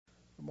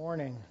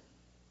Morning.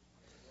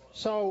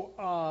 So,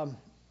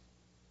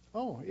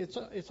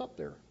 it's up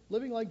there.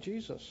 Living like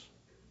Jesus.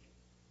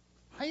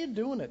 How you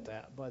doing at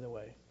that, by the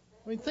way?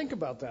 I mean, think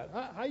about that.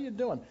 How you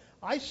doing?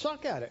 I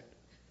suck at it.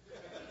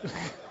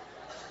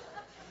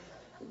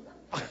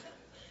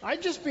 I'm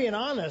just being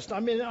honest. I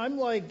mean, I'm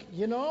like,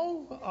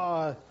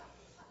 I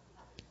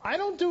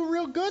don't do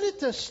real good at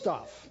this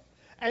stuff.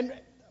 And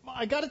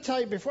I got to tell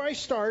you, before I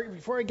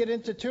get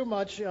into too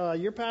much,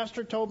 your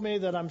pastor told me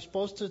that I'm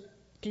supposed to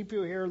keep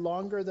you here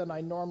longer than I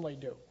normally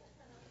do.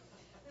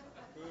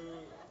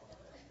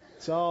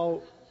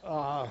 So,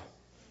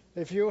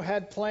 if you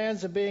had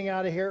plans of being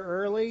out of here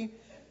early,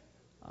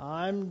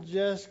 I'm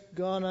just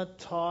going to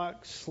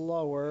talk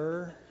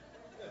slower.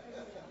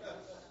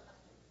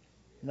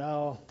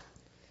 No.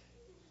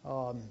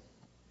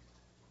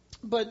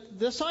 But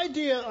this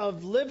idea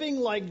of living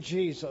like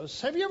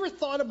Jesus, have you ever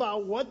thought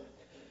about what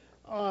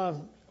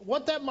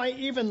that might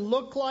even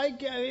look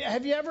like?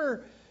 Have you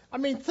ever,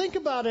 think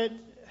about it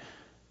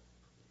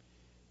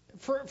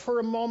for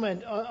a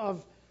moment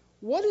of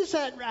what does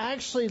that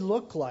actually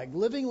look like,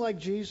 living like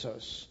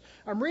Jesus?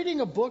 I'm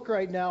reading a book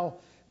right now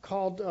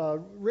called,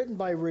 written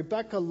by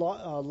Rebecca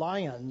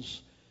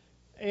Lyons,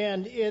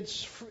 and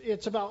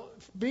it's about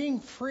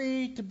being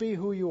free to be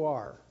who you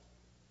are.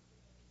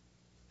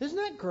 Isn't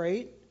that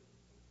great?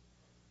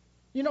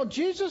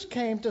 Jesus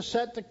came to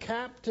set the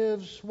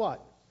captives,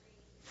 what?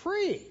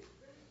 Free.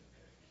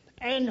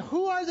 And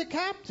who are the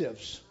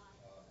captives?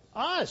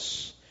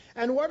 Us.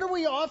 And what are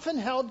we often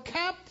held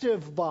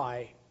captive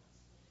by?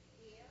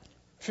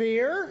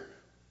 Fear,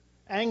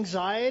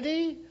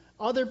 anxiety,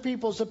 other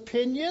people's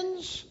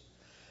opinions.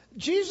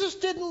 Jesus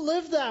didn't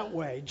live that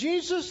way.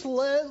 Jesus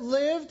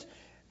lived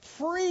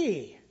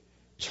free,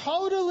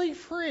 totally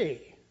free,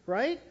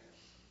 right?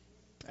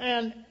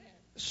 And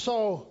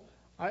so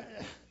I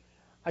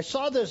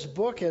saw this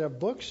book at a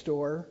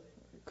bookstore,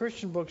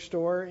 Christian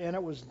bookstore, and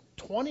it was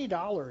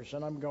 $20.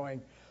 And I'm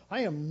going,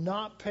 I am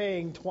not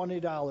paying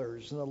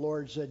 $20. And the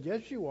Lord said,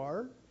 yes, you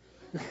are.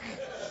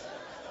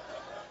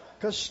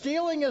 Because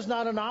stealing is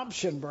not an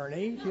option,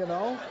 Bernie,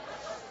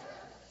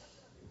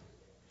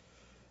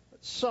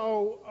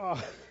 So,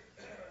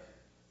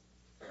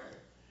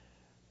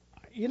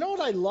 what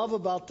I love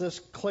about this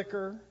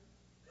clicker?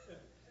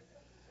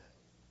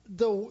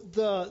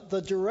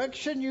 The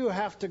direction you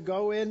have to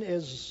go in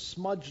is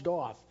smudged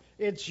off.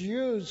 It's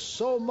used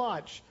so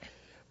much.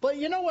 But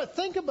you know what?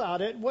 Think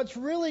about it. What's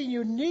really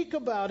unique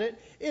about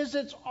it is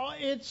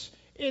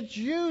it's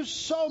used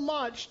so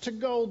much to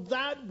go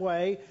that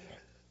way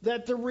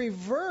that the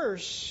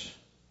reverse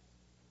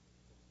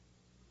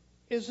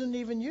isn't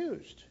even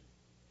used.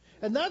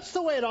 And that's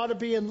the way it ought to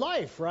be in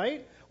life,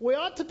 right? We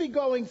ought to be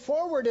going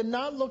forward and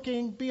not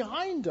looking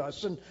behind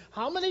us. And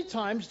how many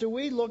times do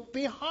we look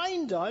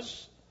behind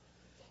us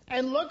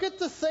and look at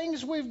the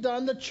things we've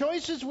done, the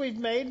choices we've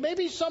made,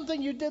 maybe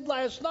something you did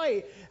last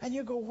night, and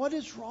you go, what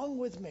is wrong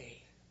with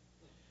me?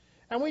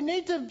 And we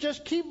need to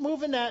just keep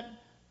moving that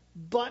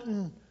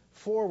button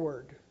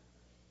forward.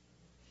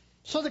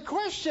 So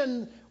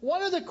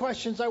one of the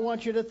questions I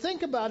want you to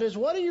think about is,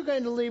 what are you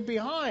going to leave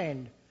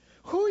behind?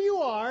 Who you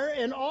are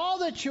and all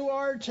that you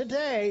are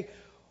today,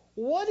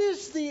 what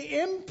is the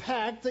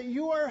impact that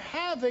you are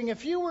having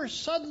if you were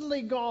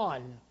suddenly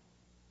gone?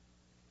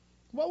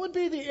 What would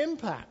be the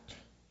impact?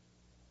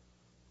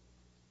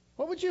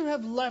 What would you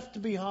have left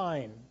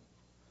behind?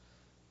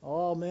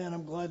 Oh, man,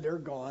 I'm glad they're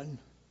gone.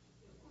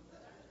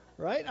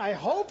 Right? I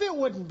hope it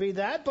wouldn't be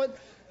that, but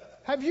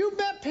have you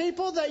met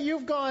people that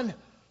you've gone,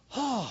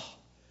 oh,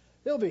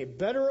 they'll be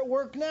better at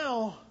work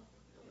now?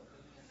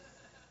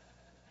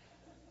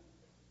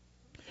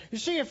 You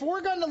see, if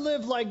we're going to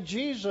live like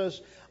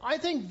Jesus, I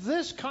think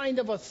this kind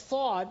of a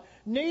thought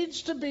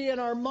needs to be in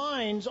our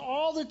minds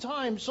all the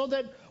time so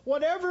that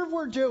whatever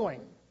we're doing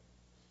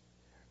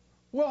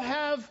will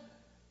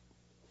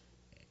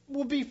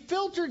be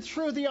filtered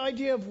through the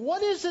idea of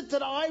what is it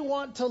that I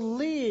want to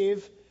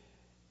leave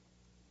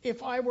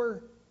if I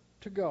were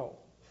to go.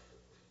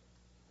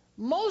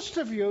 Most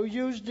of you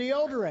use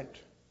deodorant.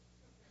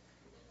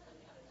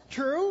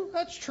 True?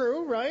 That's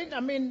true, right?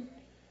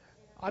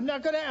 I'm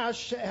not going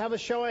to have a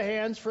show of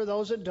hands for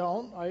those that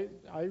don't.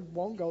 I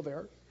won't go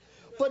there.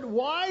 But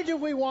why do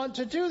we want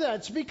to do that?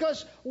 It's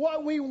because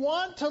what we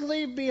want to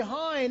leave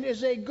behind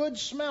is a good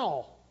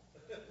smell.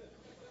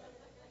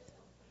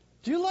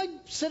 Do you like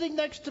sitting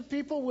next to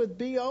people with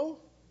BO?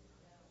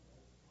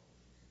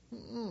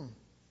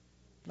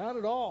 Not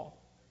at all.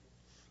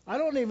 I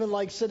don't even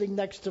like sitting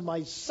next to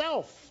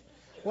myself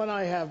when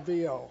I have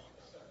BO.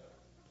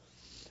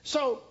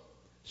 So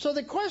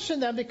the question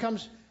then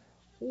becomes,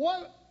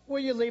 what will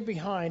you leave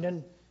behind?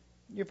 And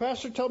your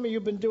pastor told me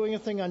you've been doing a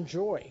thing on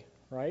joy,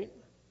 right?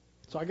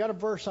 So I got a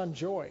verse on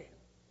joy.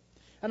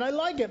 And I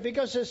like it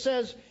because it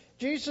says,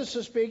 Jesus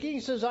is speaking, he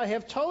says, I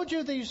have told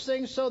you these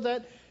things so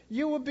that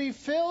you will be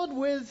filled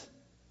with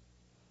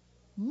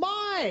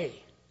my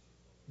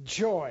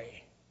joy.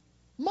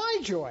 My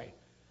joy.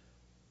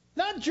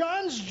 Not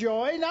John's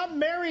joy, not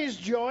Mary's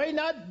joy,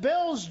 not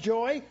Bill's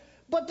joy,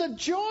 but the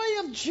joy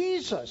of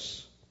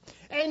Jesus.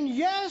 And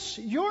yes,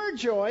 your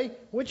joy,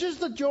 which is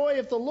the joy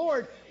of the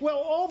Lord, will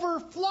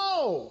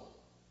overflow.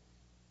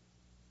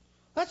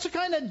 That's the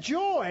kind of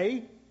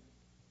joy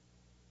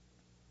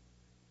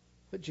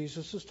that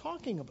Jesus is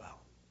talking about.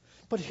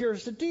 But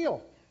here's the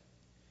deal.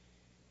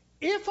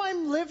 If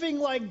I'm living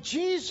like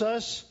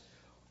Jesus,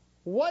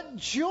 what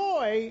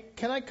joy...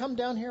 Can I come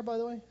down here, by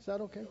the way? Is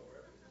that okay?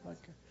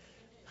 Okay.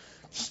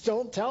 Just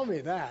don't tell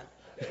me that.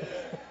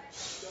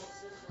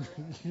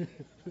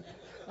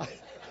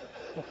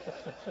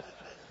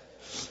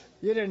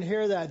 You didn't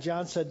hear that.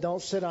 John said,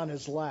 don't sit on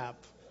his lap.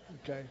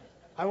 Okay.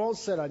 I won't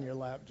sit on your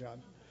lap,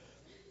 John.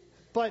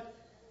 But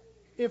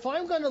if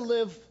I'm going to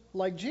live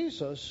like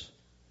Jesus,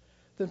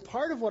 then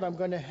part of what I'm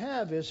going to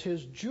have is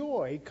his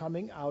joy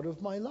coming out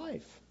of my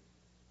life.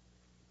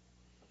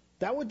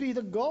 That would be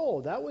the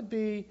goal. That would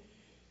be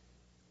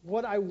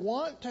what I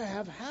want to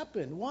have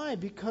happen. Why?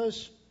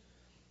 Because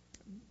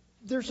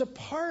there's a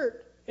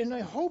part, and I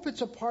hope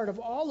it's a part of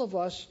all of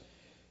us,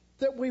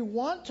 that we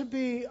want to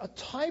be a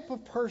type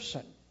of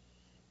person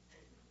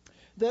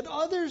that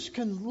others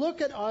can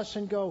look at us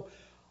and go,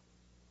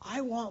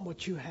 I want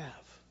what you have.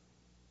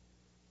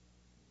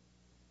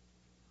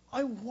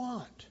 I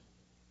want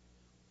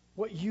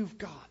what you've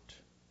got.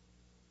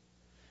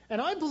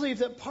 And I believe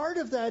that part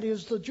of that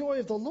is the joy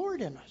of the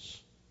Lord in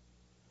us.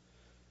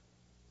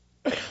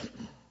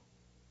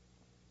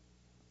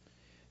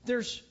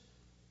 There's,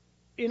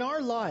 in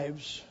our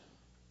lives,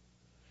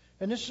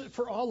 and this is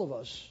for all of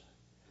us,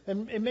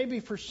 and maybe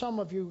for some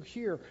of you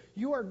here,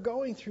 you are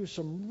going through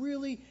some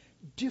really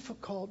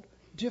difficult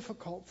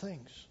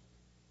things.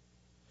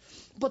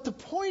 But the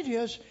point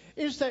is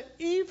that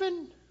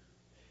even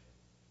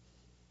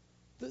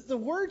the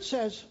Word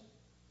says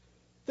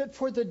that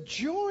for the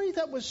joy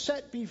that was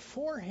set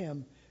before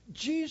him,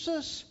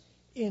 Jesus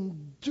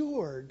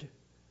endured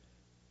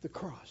the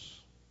cross.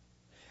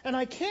 And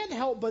I can't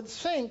help but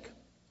think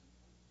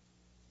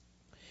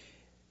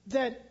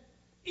that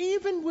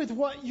even with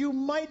what you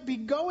might be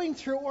going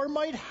through or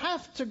might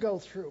have to go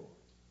through,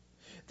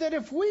 that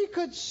if we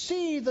could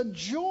see the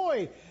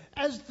joy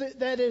as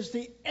that is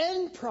the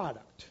end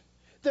product,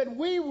 that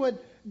we would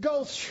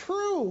go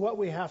through what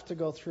we have to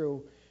go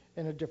through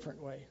in a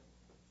different way.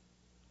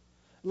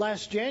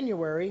 Last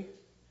January,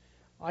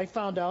 I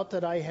found out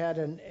that I had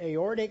an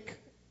aortic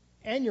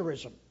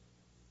aneurysm.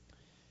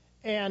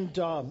 And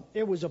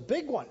it was a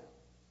big one.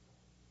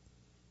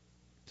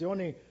 The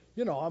only,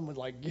 I'm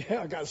like,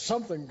 yeah, I got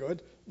something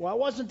good. Well, it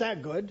wasn't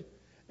that good.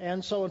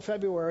 And so in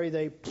February,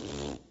 they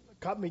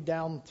cut me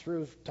down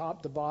through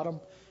top to bottom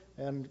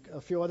and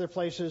a few other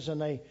places, and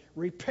they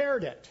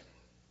repaired it.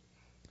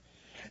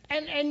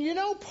 And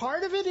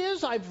part of it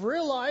is I've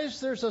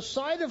realized there's a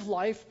side of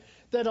life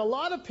that a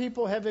lot of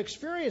people have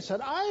experienced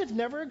that I have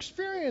never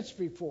experienced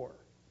before.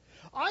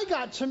 I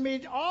got to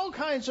meet all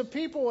kinds of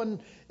people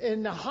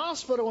in the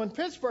hospital in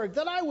Pittsburgh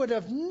that I would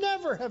have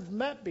never have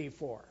met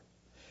before.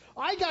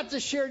 I got to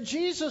share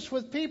Jesus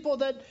with people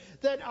that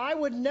I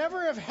would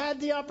never have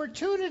had the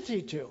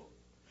opportunity to.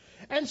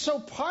 And so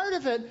part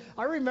of it,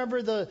 I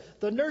remember the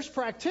nurse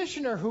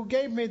practitioner who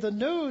gave me the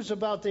news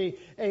about the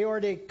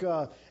aortic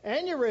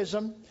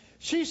aneurysm.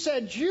 She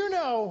said,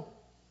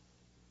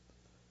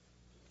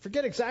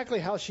 forget exactly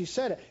how she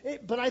said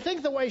it, but I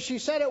think the way she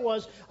said it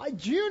was,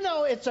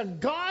 it's a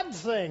God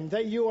thing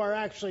that you are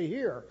actually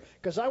here,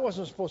 because I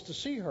wasn't supposed to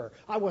see her.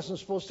 I wasn't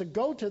supposed to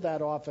go to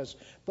that office,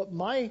 but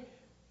my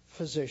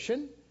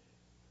physician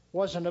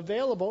wasn't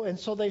available, and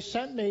so they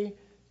sent me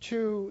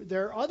to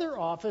their other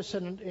office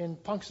in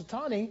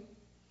Punxsutawney,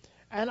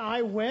 and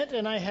I went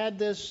and I had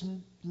this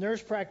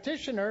nurse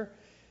practitioner,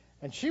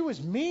 and she was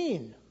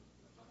mean.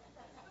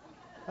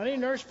 Any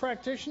nurse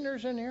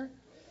practitioners in here?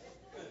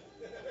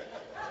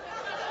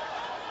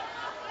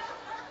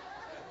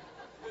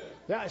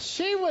 Yeah,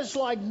 she was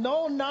like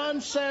no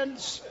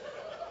nonsense,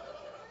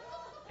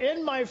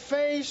 in my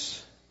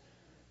face,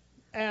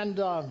 and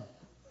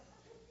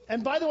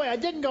by the way, I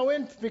didn't go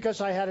in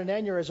because I had an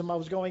aneurysm. I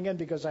was going in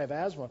because I have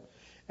asthma,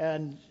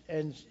 and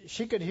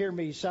she could hear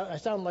me. I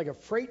sounded like a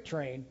freight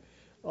train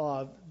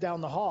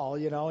down the hall,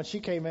 And she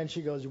came in.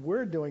 She goes,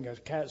 "We're doing a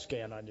CAT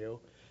scan on you,"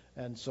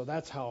 and so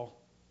that's how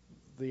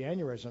the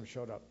aneurysm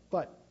showed up.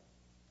 But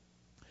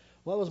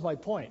what was my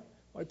point?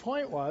 My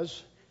point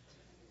was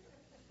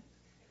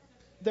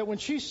that when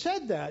she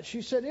said that,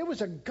 she said it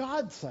was a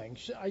God thing.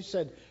 I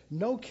said,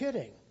 no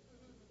kidding.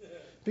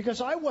 Because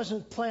I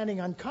wasn't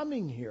planning on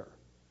coming here.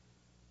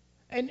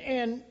 And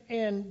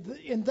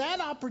in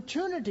that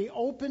opportunity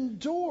opened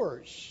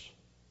doors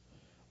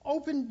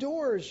of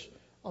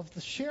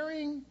the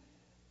sharing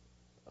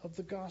of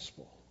the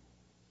gospel.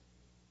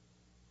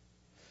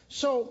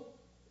 So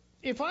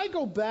if I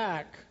go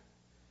back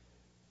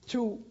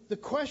to the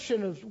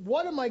question of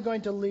what am I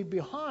going to leave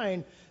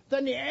behind,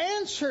 then the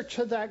answer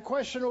to that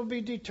question will be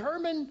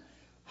determined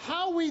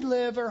how we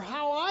live or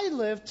how I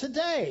live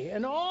today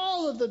and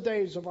all of the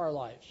days of our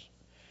lives.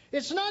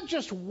 It's not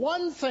just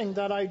one thing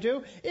that I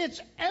do,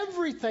 it's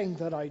everything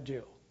that I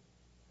do.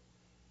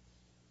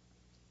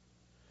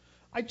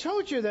 I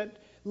told you that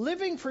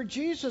living for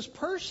Jesus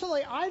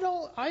personally,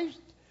 I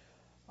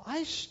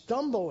I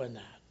stumble in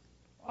that.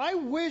 I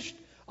wished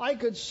I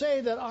could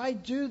say that I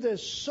do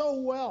this so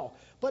well,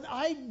 but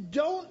I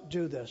don't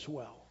do this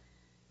well.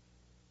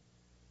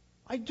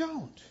 I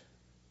don't.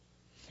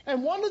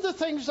 And one of the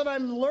things that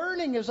I'm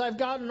learning as I've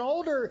gotten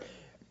older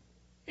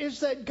is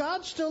that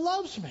God still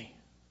loves me.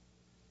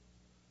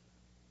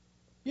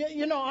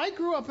 You know, I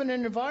grew up in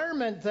an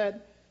environment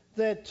that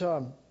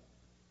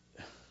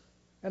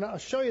and I'll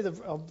show you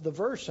the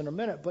verse in a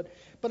minute,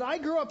 but I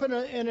grew up in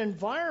an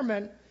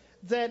environment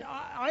that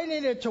I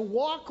needed to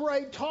walk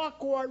right, talk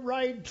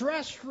right,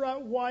 dress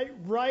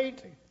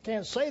right.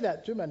 Can't say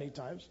that too many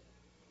times.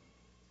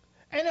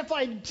 And if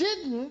I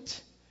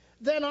didn't,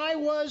 then I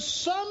was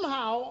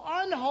somehow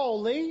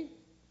unholy,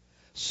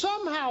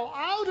 somehow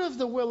out of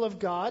the will of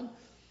God,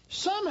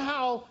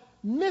 somehow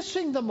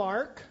missing the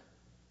mark.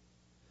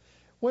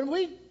 When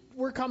we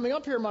were coming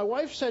up here, my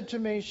wife said to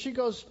me, she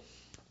goes,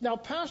 "Now,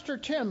 Pastor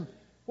Tim,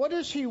 what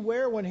does he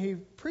wear when he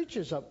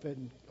preaches up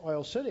in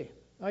Oil City?"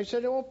 I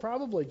said, "Oh,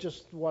 probably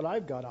just what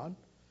I've got on."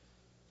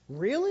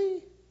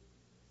 "Really?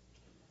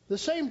 The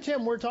same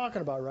Tim we're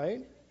talking about,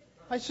 right?"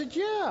 I said,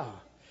 "Yeah."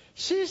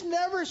 She's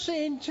never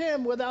seen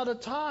Tim without a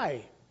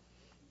tie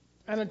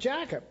and a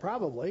jacket,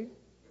 probably.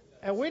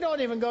 And we don't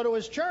even go to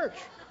his church.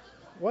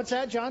 What's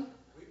that, John?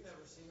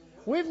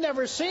 We've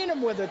never seen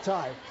him with a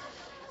tie.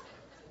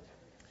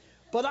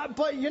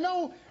 But you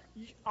know,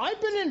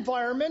 I've been in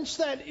environments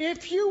that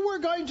if you were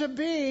going to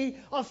be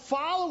a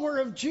follower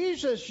of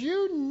Jesus,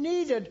 you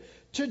needed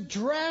to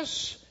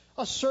dress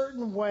a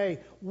certain way,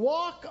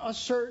 walk a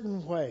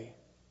certain way.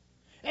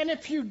 And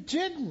if you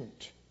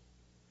didn't,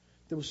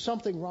 there was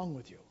something wrong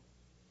with you.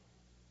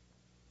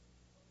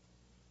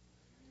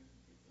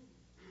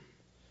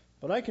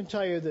 But I can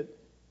tell you that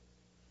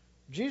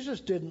Jesus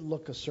didn't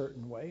look a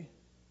certain way.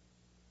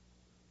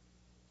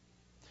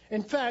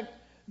 In fact,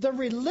 the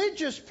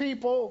religious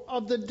people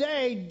of the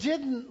day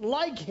didn't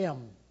like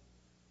him.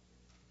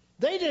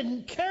 They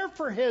didn't care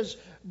for his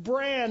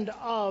brand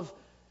of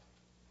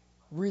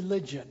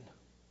religion.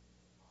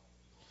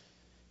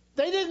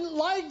 They didn't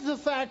like the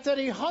fact that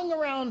he hung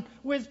around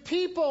with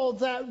people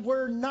that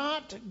were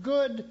not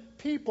good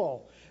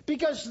people,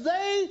 because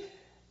they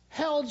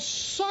held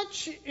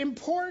such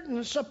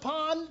importance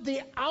upon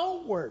the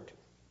outward.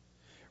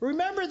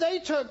 Remember, they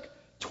took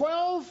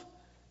 12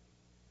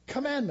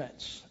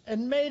 commandments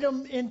and made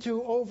them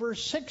into over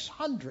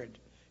 600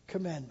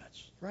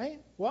 commandments,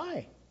 right?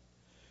 Why?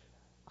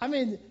 I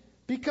mean,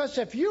 because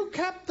if you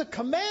kept the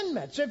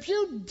commandments, if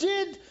you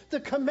did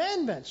the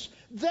commandments,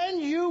 then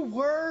you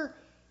were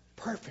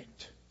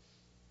perfect.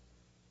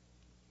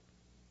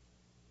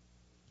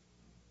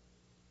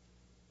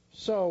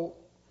 So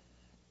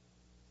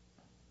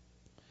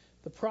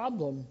the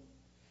problem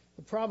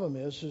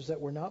is that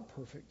we're not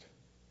perfect.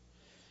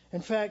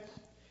 In fact,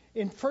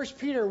 in 1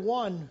 Peter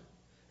 1,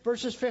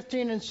 verses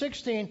 15 and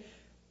 16,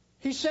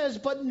 he says,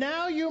 "But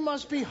now you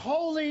must be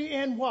holy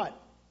in" what?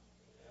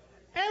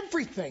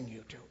 Everything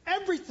you do.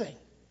 Everything.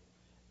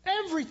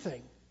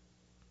 Everything.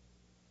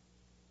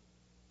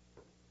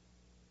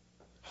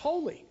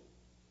 Holy.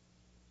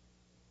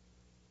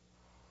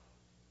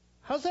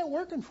 How's that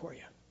working for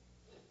you?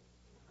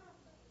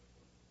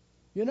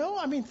 You know,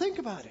 I mean, think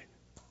about it.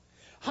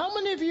 How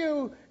many of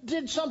you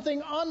did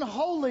something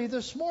unholy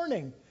this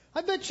morning?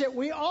 I bet you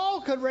we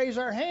all could raise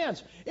our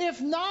hands.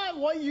 If not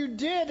what you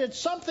did, it's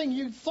something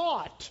you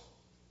thought.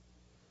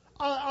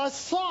 A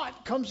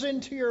thought comes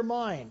into your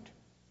mind.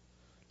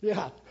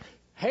 Yeah,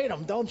 hate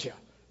them, don't you?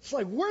 It's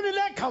like, where did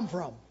that come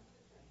from?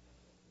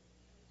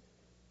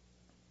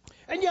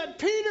 And yet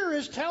Peter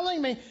is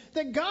telling me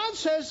that God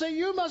says that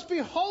you must be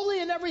holy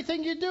in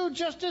everything you do,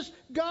 just as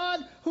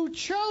God who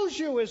chose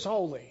you is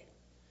holy.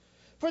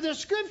 For the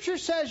scripture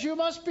says you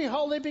must be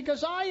holy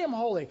because I am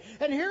holy.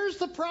 And here's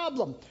the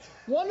problem.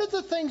 One of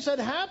the things that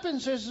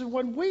happens is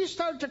when we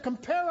start to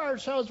compare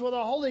ourselves with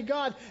a holy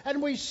God and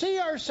we see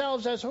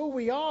ourselves as who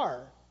we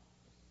are,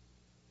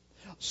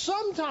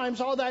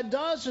 sometimes all that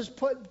does is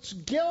put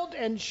guilt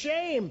and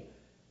shame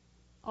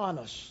on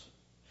us.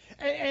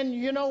 And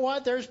you know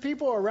what? There's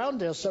people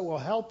around us that will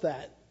help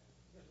that.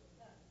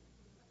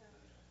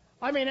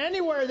 I mean,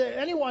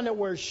 anyone that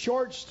wears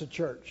shorts to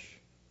church.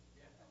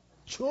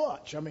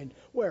 I mean,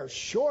 wear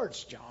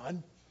shorts,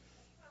 John.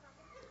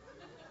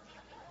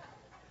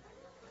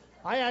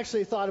 I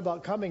actually thought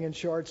about coming in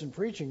shorts and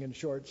preaching in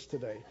shorts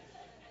today.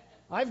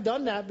 I've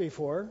done that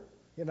before,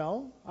 you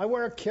know. I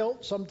wear a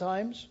kilt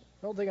sometimes.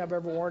 I don't think I've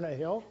ever worn a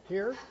hill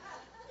here.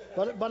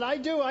 But I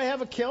do. I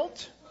have a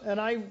kilt,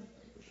 and I'm.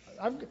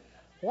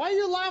 Why are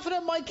you laughing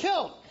at my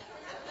kilt?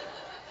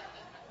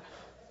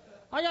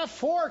 I got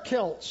 4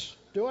 kilts.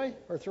 Do I?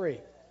 Or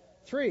 3?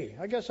 3.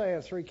 I guess I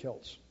have 3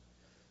 kilts.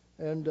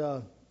 And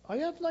I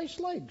have nice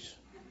legs.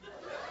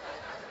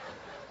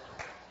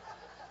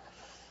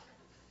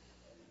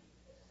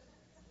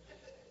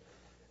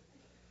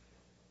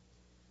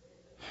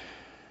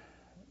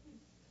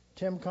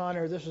 Tim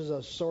Connor, this is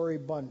a sorry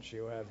bunch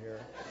you have here.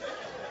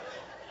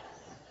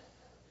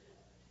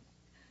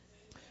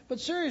 But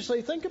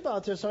seriously, think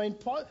about this. I mean,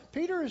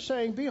 Peter is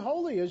saying, be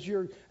holy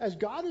as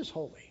God is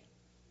holy.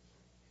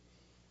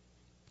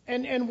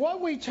 And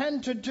what we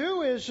tend to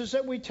do is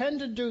that we tend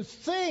to do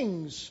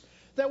things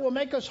that will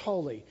make us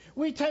holy.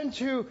 We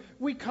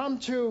come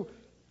to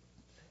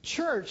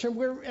church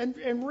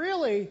and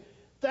really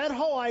that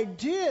whole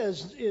idea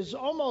is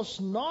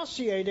almost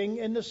nauseating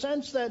in the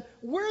sense that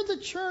we're the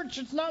church.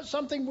 It's not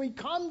something we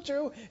come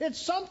to.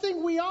 It's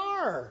something we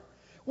are.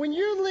 When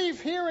you leave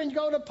here and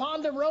go to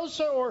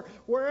Ponderosa or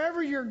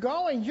wherever you're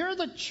going, you're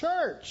the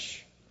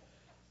church.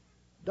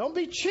 Don't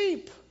be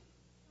cheap.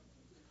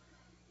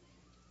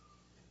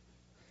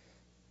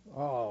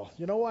 Oh,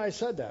 you know why I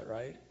said that,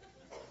 right?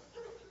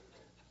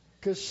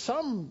 Because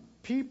some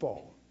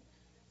people,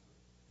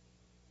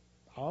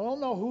 I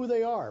don't know who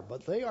they are,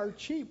 but they are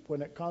cheap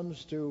when it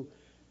comes to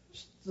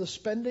the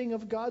spending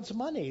of God's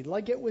money,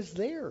 like it was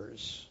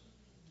theirs,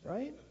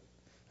 right?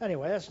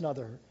 Anyway, that's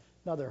another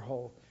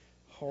whole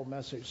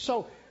message.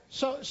 So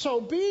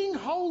being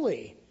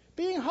holy,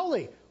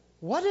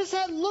 what does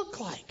that look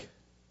like?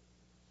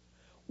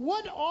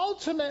 What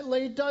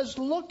ultimately does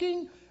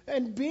looking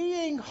and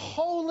being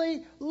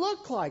holy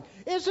look like?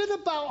 Is it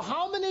about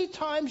how many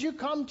times you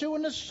come to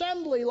an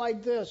assembly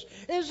like this?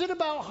 Is it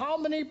about how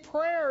many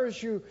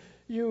prayers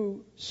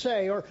you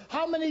say, or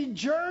how many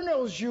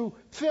journals you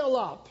fill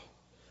up,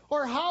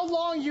 or how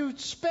long you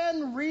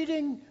spend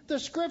reading the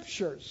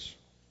scriptures?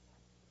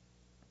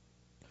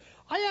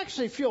 I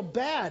actually feel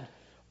bad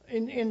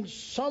in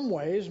some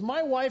ways.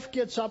 My wife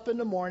gets up in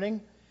the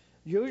morning,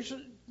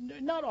 usually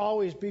not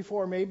always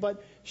before me,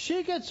 but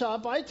she gets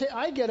up. I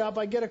get up.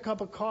 I get a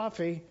cup of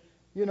coffee.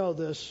 You know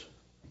this,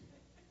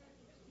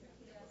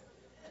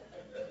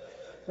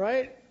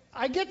 right?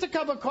 I get the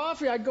cup of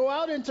coffee. I go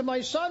out into my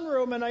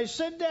sunroom and I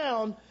sit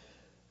down,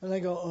 and I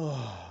go,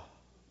 oh.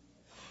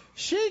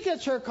 She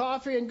gets her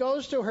coffee and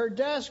goes to her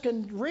desk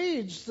and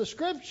reads the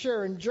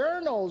scripture and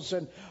journals,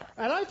 and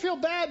I feel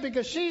bad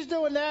because she's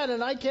doing that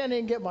and I can't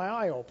even get my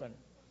eye open.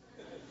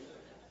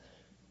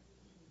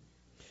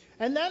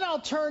 And then I'll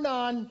turn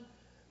on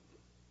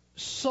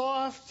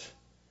soft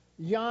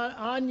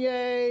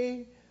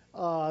Anye,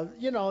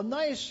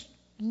 nice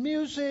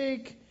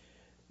music,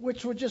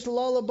 which would just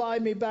lullaby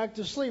me back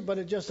to sleep. But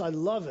I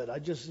love it.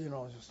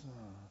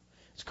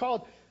 It's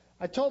called.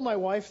 I told my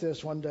wife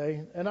this one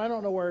day, and I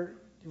don't know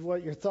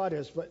what your thought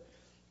is, but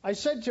I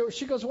said to her,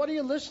 she goes, "What are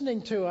you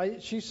listening to?" I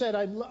said,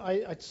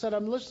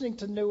 "I'm listening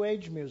to New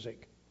Age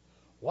music."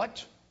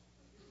 What?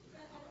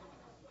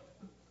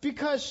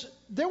 Because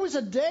there was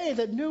a day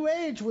that New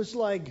Age was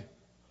like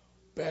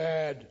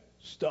bad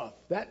stuff.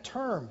 That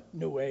term,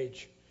 New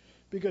Age.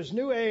 Because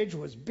New Age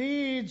was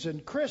beads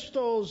and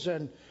crystals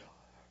and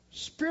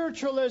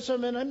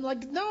spiritualism. And I'm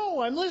like,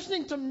 no, I'm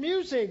listening to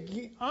music,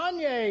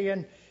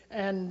 Anye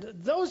and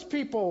those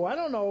people, I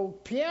don't know,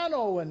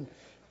 piano and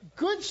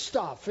good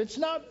stuff. It's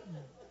not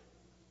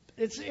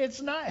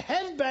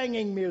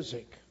head-banging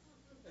music.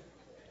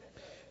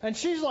 And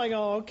she's like,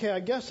 oh, okay, I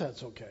guess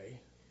that's okay.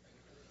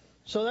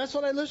 So that's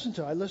what I listen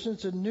to. I listen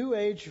to New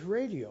Age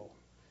radio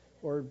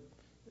or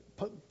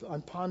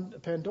on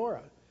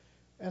Pandora.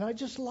 And I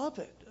just love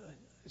it.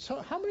 So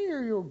how many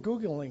are you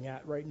Googling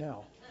at right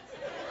now?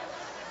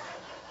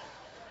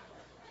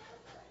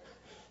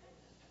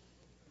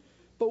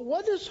 But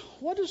what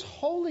does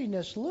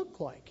holiness look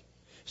like?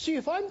 See,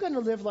 if I'm going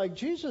to live like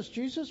Jesus,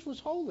 Jesus was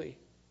holy.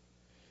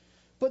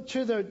 But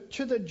to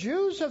the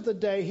Jews of the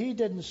day, he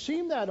didn't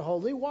seem that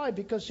holy. Why?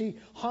 Because he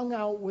hung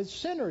out with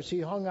sinners. He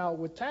hung out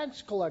with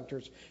tax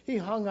collectors. He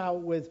hung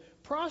out with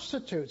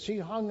prostitutes. He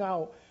hung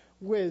out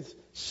with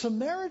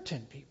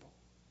Samaritan people.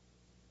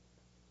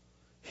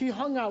 He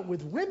hung out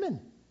with women.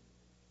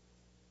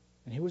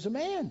 And he was a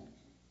man.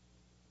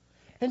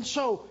 And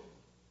so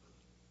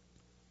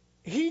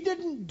he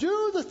didn't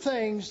do the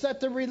things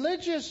that the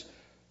religious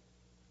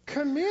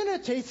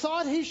community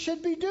thought he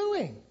should be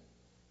doing.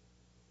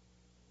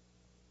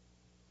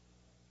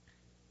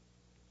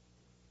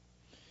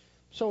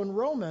 So in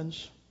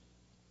Romans,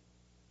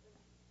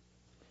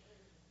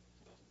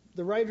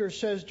 the writer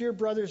says, "Dear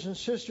brothers and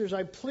sisters,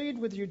 I plead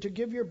with you to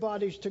give your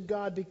bodies to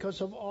God because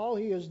of all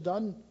he has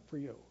done for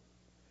you.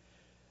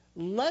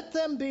 Let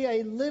them be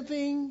a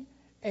living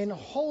and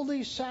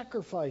holy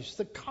sacrifice,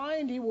 the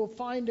kind he will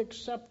find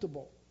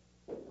acceptable."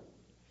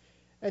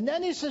 And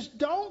then he says,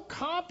 don't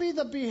copy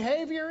the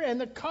behavior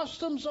and the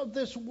customs of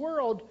this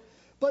world,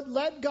 but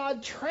let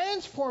God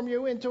transform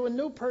you into a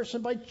new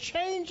person by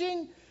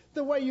changing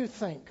the way you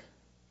think.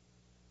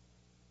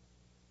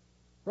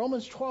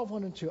 Romans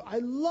 12:1 and 2. I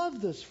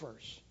love this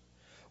verse.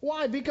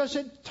 Why? Because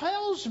it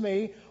tells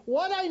me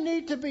what I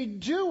need to be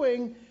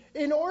doing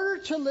in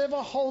order to live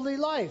a holy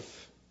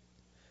life.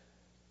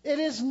 It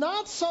is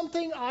not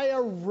something I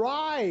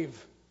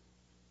arrive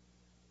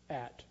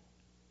at.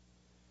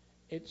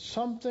 It's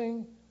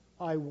something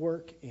I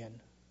work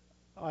in.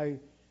 I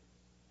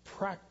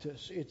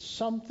practice. It's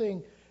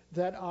something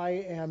that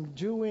I am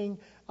doing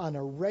on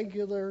a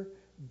regular,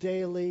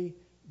 daily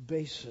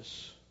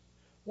basis.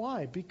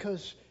 Why?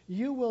 Because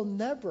you will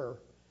never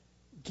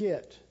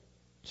get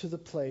to the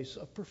place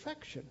of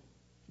perfection.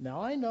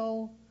 Now, I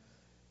know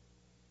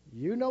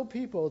you know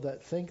people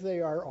that think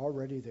they are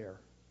already there,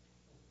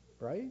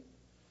 right?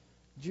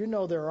 Do you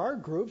know there are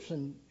groups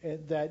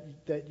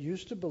that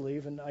used to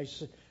believe, and I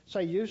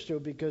say used to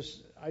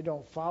because I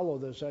don't follow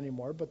this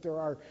anymore, but there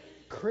are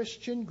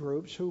Christian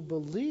groups who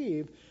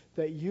believe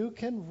that you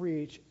can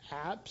reach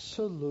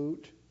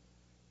absolute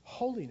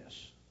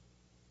holiness.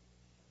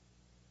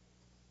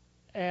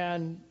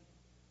 And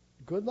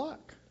good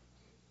luck.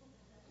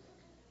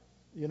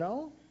 You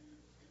know?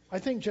 I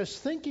think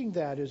just thinking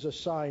that is a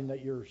sign that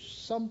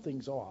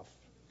something's off.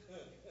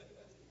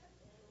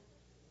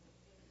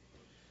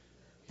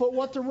 But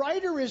what the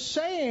writer is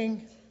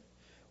saying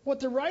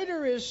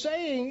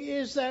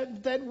is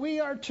that we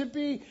are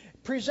to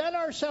present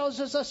ourselves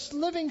as a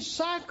living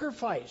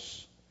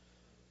sacrifice.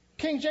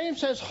 King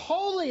James says,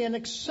 holy and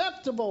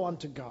acceptable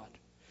unto God,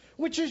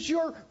 which is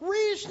your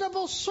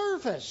reasonable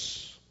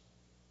service.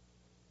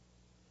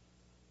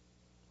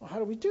 Well, how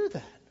do we do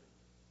that?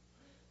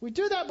 We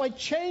do that by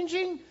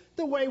changing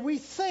the way we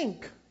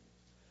think.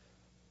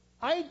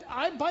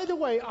 By the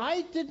way,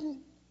 I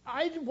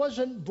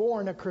wasn't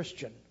born a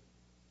Christian.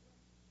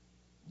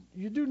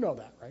 You do know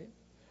that, right?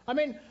 I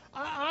mean,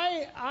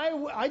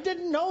 I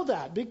didn't know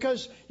that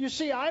because, you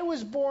see, I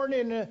was born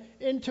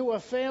into a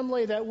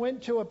family that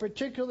went to a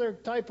particular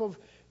type of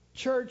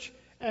church,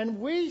 and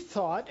we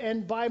thought,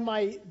 and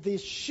by the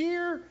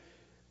sheer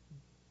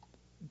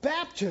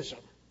baptism,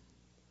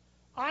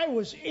 I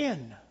was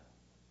in.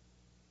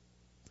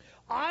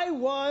 I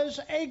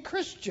was a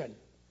Christian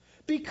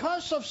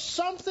because of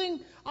something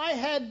I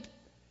had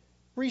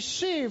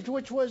received,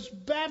 which was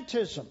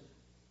baptism.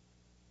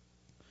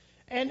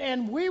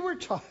 And we were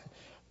taught,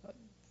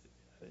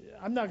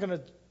 I'm not going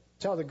to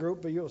tell the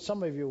group, but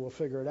some of you will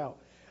figure it out.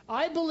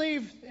 I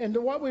believe, and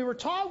what we were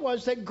taught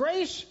was that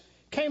grace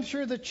came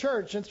through the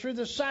church and through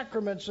the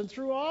sacraments and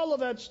through all of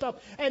that stuff.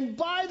 And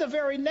by the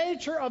very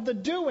nature of the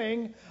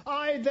doing,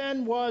 I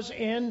then was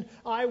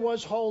I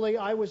was holy,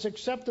 I was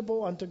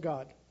acceptable unto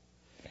God.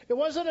 It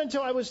wasn't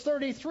until I was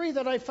 33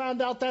 that I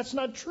found out that's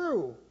not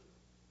true.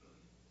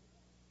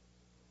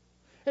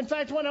 In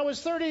fact, when I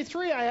was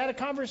 33, I had a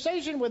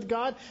conversation with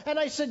God, and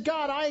I said,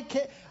 God,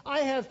 I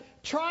have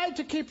tried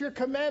to keep your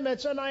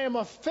commandments, and I am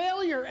a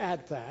failure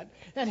at that.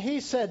 And he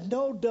said,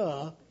 no,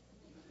 duh.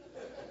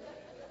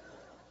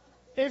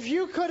 If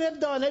you could have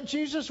done it,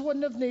 Jesus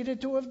wouldn't have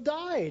needed to have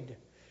died.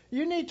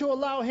 You need to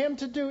allow him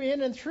to do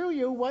in and through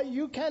you what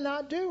you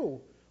cannot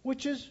do,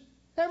 which is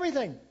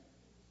everything.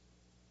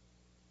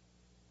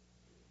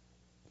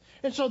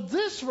 And so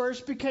this verse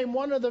became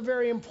one of the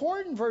very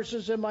important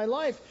verses in my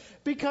life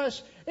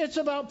because it's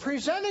about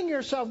presenting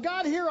yourself.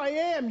 God, here I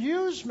am.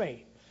 Use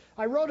me.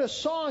 I wrote a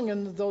song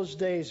in those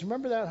days.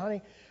 Remember that,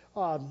 honey?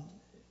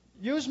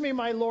 Use me,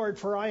 my Lord,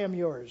 for I am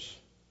yours.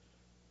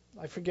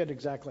 I forget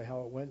exactly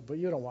how it went, but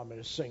you don't want me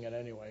to sing it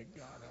anyway.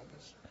 God help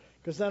us.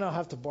 Because then I'll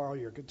have to borrow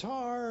your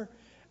guitar,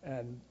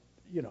 and,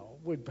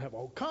 we'd have a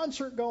whole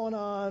concert going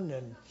on,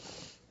 and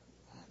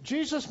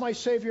Jesus, my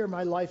Savior,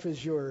 my life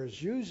is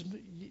yours. Use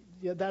me.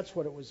 Yeah, that's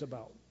what it was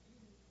about.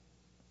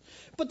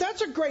 But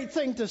that's a great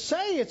thing to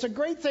say. It's a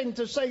great thing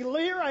to say,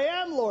 here I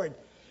am, Lord.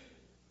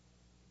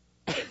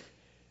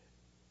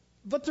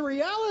 But the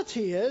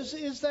reality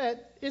is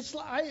that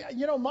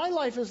my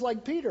life is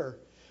like Peter.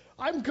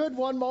 I'm good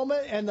one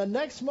moment, and the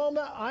next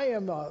moment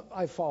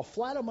I fall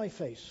flat on my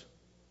face.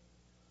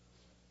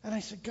 And I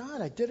said, God,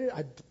 I did it.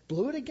 I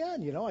blew it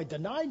again. I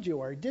denied you,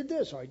 or I did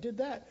this, or I did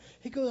that.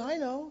 He goes, I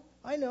know.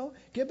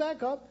 Get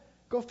back up.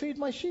 Go feed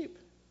my sheep.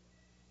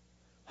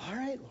 All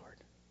right,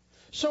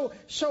 Lord.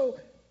 So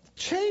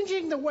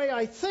changing the way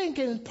I think,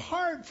 in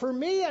part, for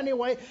me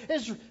anyway,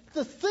 is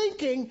the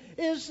thinking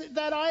is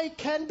that I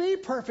can be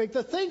perfect.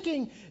 The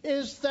thinking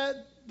is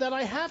that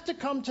I have to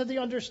come to the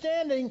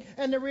understanding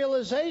and the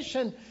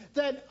realization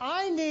that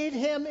I need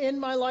him in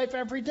my life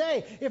every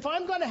day. If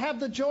I'm going to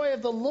have the joy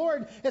of the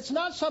Lord, it's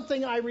not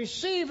something I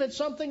receive, it's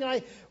something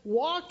I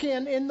walk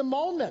in the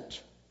moment.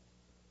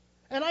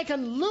 And I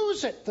can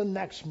lose it the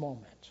next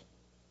moment.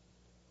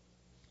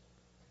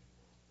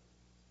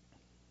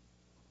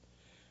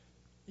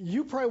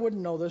 You probably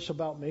wouldn't know this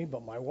about me,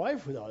 but my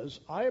wife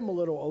does. I am a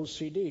little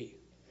OCD.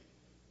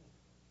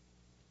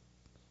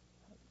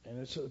 And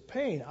it's a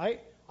pain.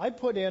 I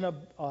put in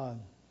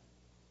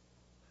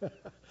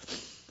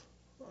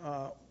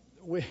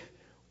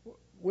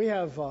we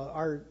have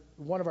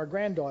one of our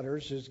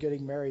granddaughters is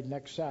getting married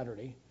next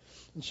Saturday.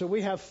 And so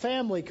we have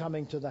family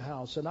coming to the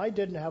house. And I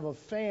didn't have a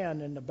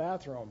fan in the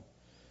bathroom.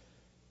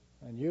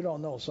 And you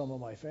don't know some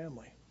of my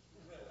family.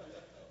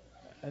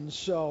 And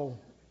so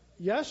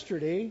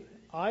yesterday,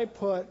 I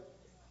put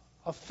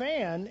a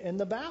fan in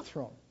the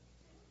bathroom.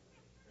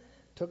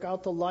 Took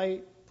out the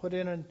light, put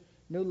in a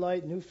new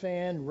light, new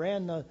fan,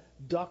 ran the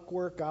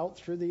ductwork out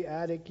through the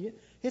attic.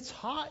 It's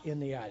hot in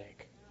the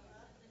attic,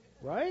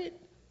 right?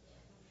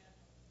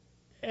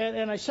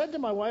 And I said to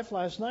my wife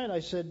last night, I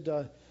said,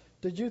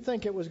 did you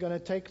think it was going to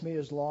take me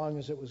as long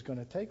as it was going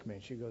to take me?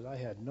 And she goes, I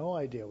had no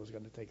idea it was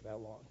going to take that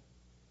long.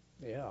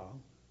 Yeah.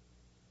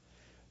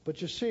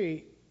 But you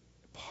see,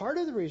 part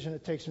of the reason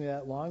it takes me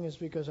that long is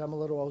because I'm a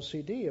little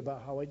OCD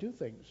about how I do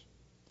things.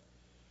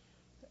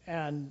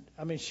 And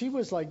I mean, she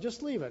was like,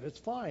 just leave it. It's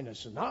fine.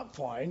 It's not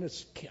fine.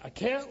 I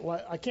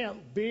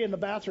can't be in the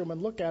bathroom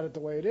and look at it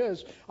the way it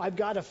is. I've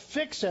got to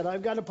fix it.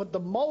 I've got to put the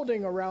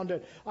molding around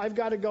it. I've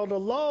got to go to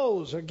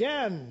Lowe's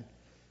again.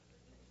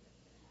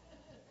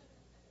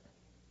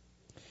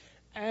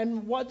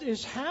 And what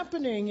is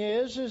happening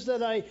is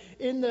that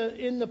in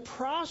the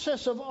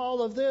process of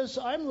all of this,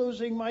 I'm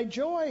losing my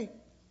joy.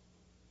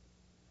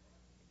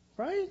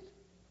 Right?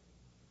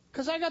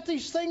 Because I got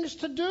these things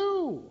to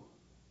do.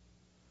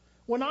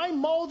 When I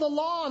mow the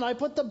lawn, I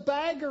put the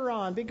bagger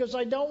on because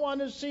I don't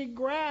want to see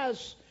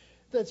grass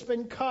that's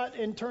been cut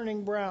and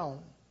turning brown.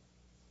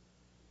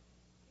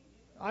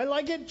 I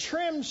like it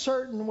trimmed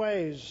certain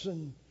ways.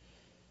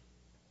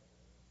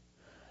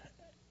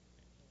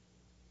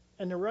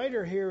 And the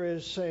writer here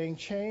is saying,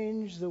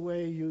 change the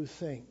way you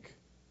think.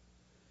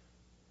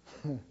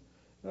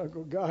 I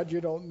go, God,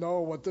 you don't know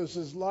what this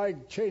is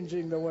like,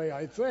 changing the way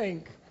I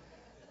think.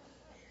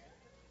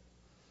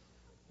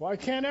 Why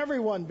can't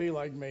everyone be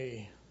like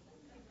me?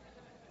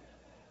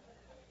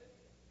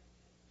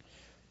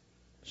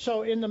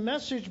 So in the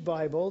Message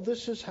Bible,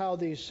 this is how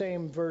these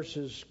same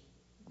verses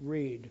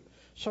read.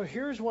 So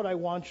here's what I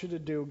want you to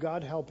do,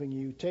 God helping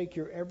you. Take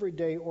your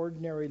everyday,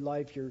 ordinary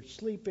life. You're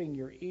sleeping,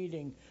 you're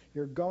eating,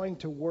 you're going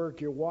to work,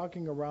 you're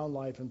walking around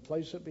life, and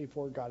place it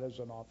before God as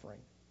an offering.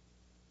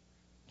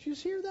 Did you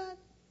hear that?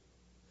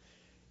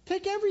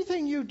 Take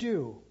everything you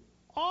do,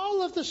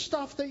 all of the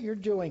stuff that you're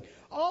doing,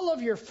 all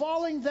of your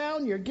falling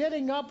down, your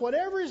getting up,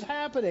 whatever is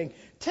happening,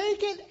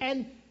 take it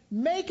and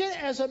make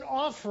it as an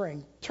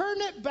offering. Turn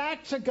it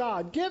back to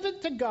God. Give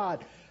it to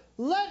God.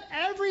 Let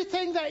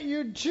everything that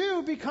you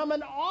do become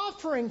an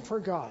offering for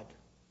God.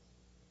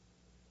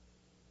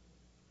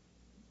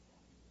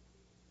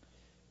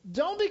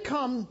 Don't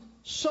become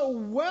so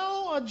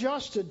well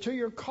adjusted to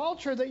your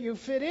culture that you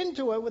fit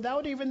into it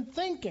without even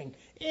thinking.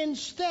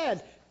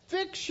 Instead,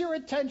 fix your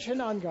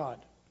attention on God.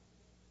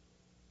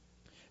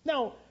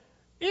 Now,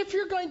 if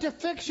you're going to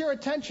fix your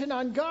attention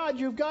on God,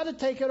 you've got to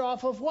take it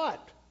off of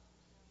what?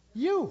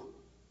 You.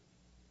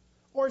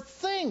 Or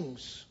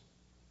things.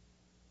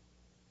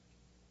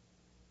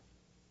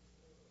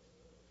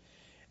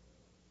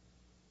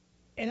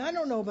 And I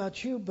don't know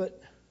about you,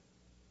 but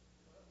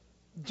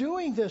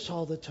doing this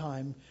all the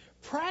time,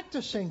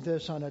 practicing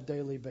this on a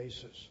daily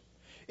basis,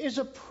 is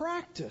a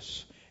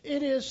practice.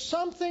 It is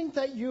something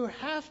that you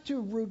have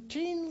to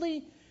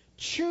routinely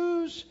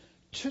choose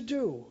to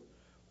do.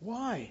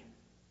 Why?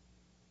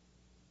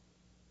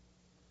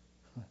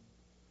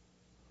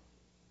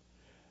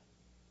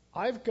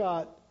 I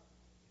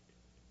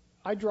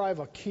drive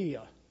a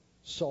Kia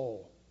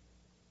Soul.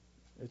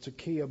 It's a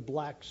Kia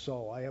Black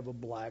Soul. I have a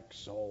black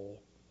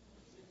soul.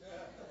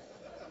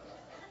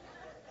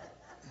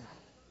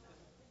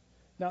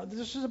 Now,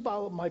 this is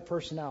about my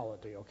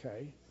personality,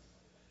 okay?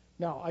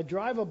 Now, I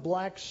drive a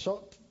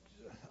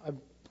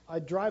I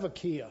drive a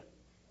Kia.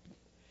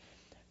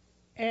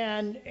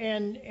 And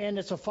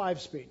it's a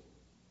 5-speed.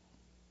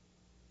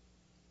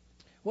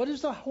 What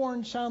does the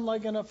horn sound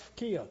like in a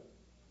Kia?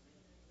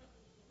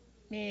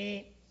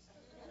 Me.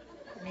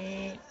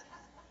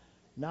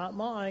 Not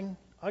mine.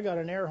 I got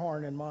an air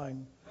horn in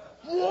mine.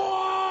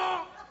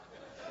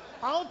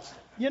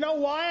 You know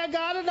why I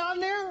got it on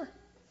there?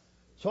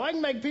 So I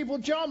can make people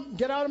jump,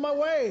 get out of my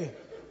way.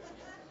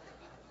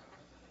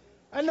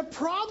 And the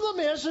problem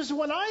is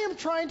when I am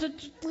trying to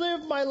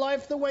live my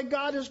life the way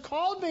God has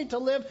called me to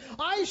live,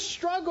 I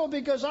struggle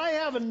because I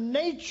have a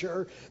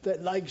nature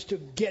that likes to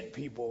get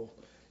people,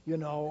 you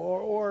know,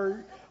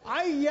 or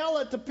I yell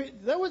at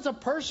there was a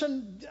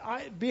person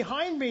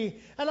behind me,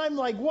 and I'm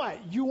like,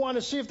 what? You want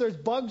to see if there's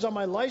bugs on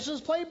my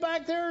license plate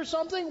back there or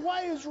something?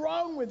 What is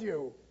wrong with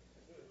you?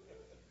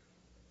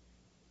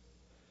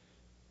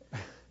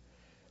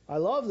 I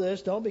love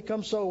this. Don't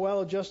become so well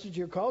adjusted to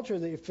your culture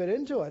that you fit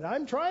into it.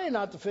 I'm trying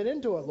not to fit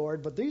into it,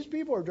 Lord, but these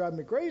people are driving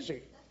me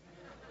crazy.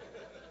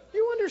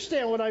 You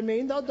understand what I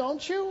mean, though,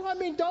 don't you? I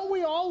mean, don't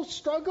we all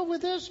struggle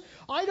with this?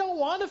 I don't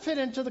want to fit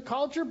into the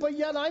culture, but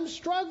yet I'm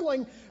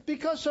struggling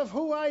because of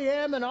who I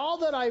am and all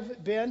that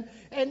I've been.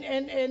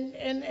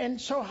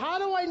 And so how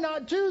do I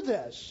not do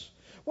this?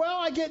 Well,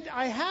 I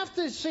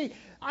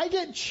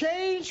get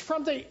changed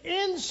from the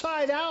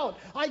inside out.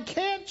 I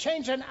can't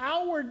change an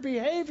outward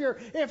behavior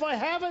if I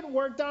haven't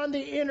worked on the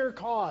inner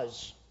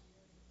cause.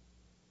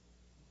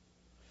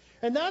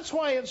 And that's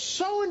why it's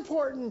so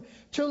important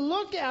to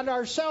look at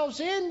ourselves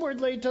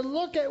inwardly, to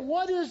look at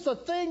what is the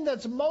thing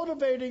that's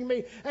motivating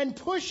me and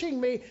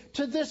pushing me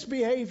to this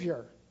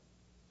behavior.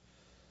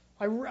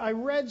 I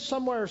read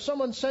somewhere,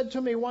 someone said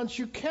to me once,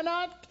 you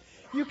cannot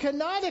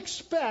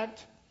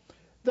expect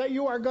that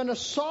you are going to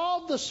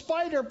solve the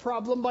spider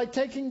problem by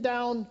taking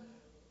down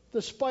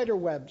the spider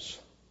webs.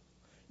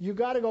 You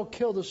got to go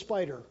kill the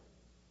spider.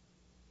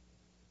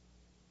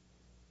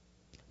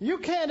 You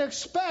can't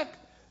expect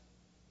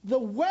the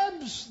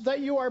webs that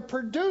you are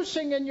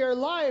producing in your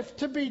life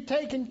to be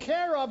taken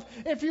care of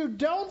if you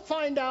don't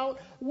find out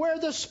where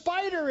the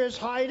spider is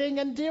hiding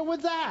and deal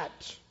with that.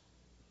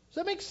 Does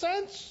that make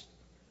sense?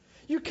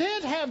 You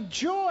can't have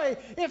joy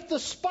if the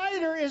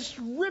spider is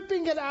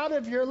ripping it out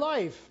of your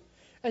life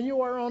and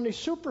you are only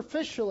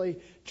superficially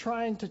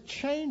trying to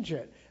change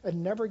it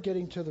and never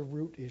getting to the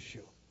root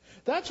issue.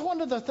 That's one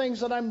of the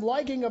things that I'm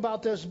liking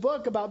about this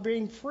book, about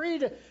being free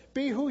to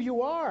be who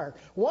you are.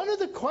 One of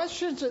the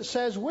questions it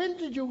says, when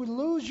did you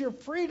lose your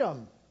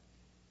freedom?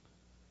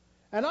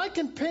 And I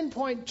can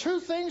pinpoint two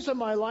things in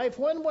my life,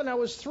 one when I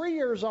was 3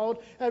 years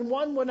old and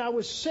one when I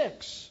was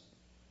 6,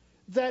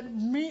 that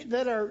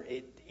are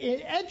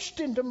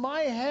etched into my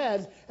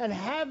head and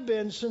have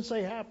been since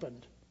they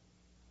happened.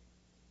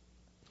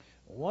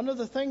 One of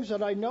the things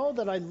that I know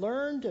that I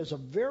learned as a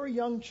very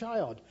young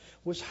child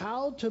was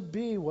how to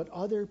be what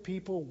other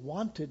people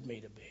wanted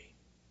me to be.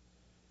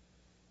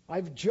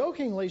 I've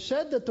jokingly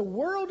said that the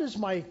world is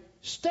my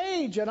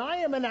stage and I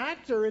am an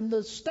actor on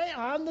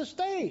the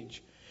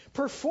stage,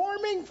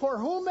 performing for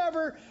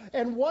whomever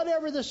and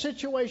whatever the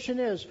situation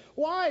is.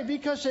 Why?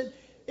 Because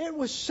it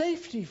was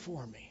safety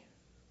for me.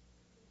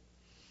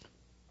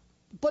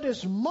 But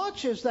as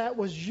much as that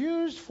was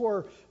used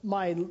for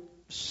my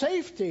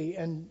safety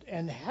and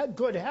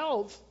good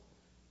health,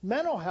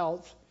 mental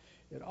health,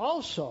 it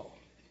also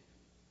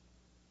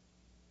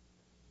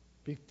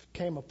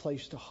became a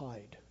place to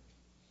hide.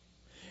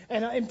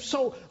 And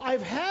so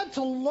I've had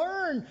to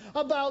learn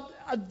about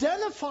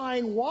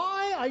identifying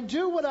why I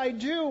do what I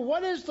do.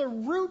 What is the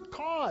root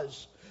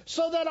cause?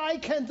 So that I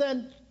can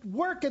then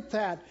work at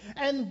that.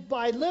 And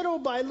by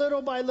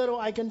little,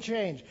 I can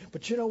change.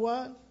 But you know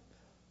what?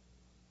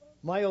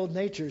 My old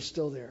nature is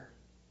still there.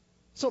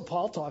 That's what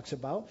Paul talks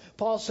about.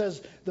 Paul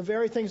says, the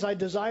very things I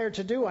desire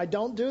to do, I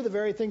don't do. The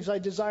very things I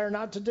desire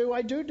not to do,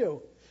 I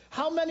do.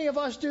 How many of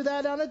us do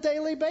that on a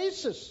daily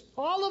basis?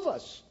 All of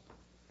us.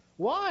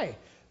 Why?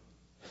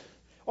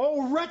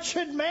 Oh,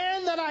 wretched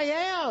man that I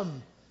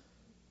am.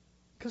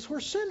 Because we're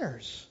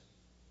sinners.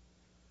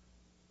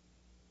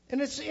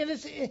 And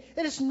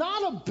it's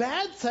not a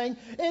bad thing.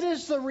 It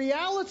is the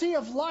reality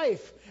of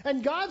life.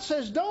 And God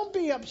says, don't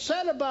be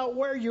upset about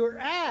where you're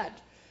at.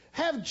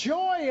 Have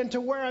joy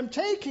into where I'm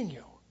taking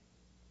you.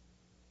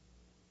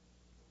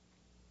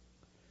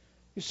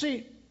 You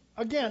see,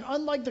 again,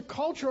 unlike the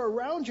culture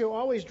around you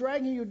always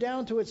dragging you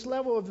down to its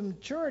level of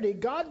maturity,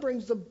 God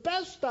brings the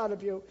best out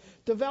of you,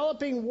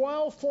 developing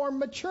well-formed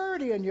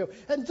maturity in you.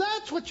 And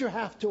that's what you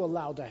have to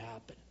allow to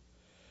happen.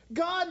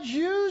 God,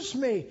 use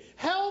me,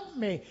 help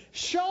me,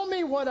 show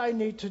me what I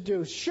need to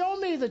do, show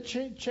me the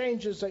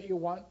changes that you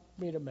want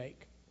me to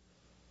make.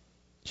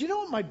 Do you know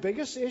what my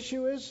biggest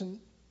issue is? And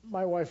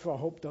my wife, I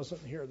hope,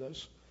 doesn't hear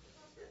this.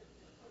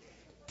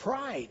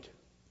 Pride.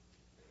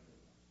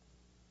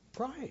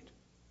 Pride.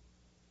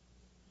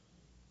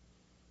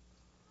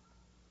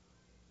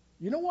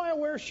 You know why I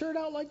wear a shirt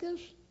out like this?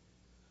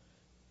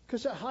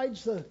 Because it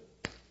hides the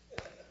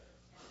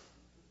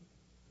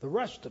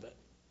rest of it.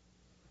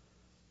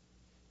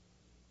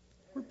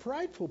 We're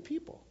prideful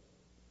people.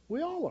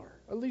 We all are.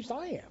 At least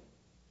I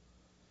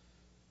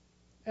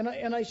am.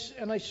 And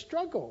I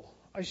struggle.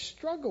 I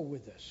struggle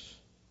with this.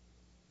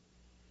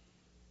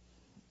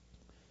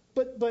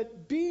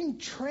 But being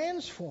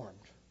transformed.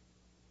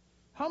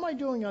 How am I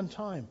doing on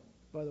time,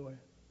 by the way?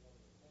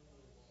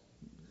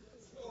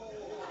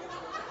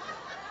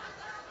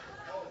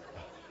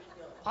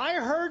 I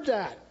heard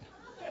that.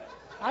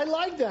 I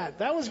like that.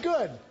 That was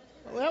good.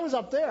 That was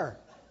up there.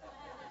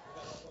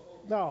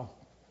 No.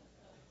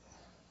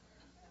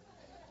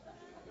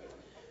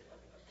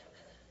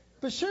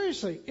 But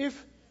seriously,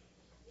 if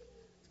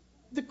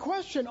the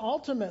question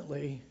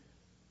ultimately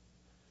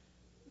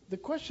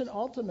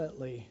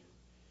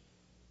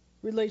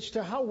relates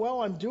to how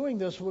well I'm doing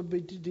this would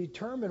be to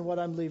determine what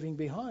I'm leaving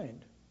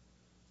behind.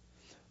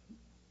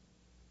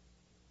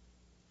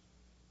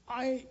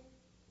 I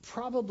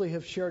probably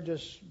have shared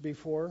this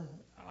before.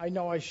 I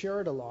know I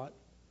share it a lot.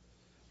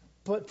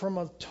 But from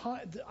a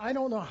time, I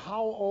don't know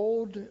how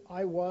old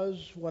I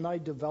was when I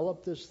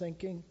developed this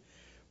thinking,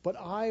 but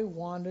I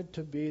wanted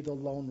to be the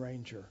Lone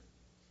Ranger.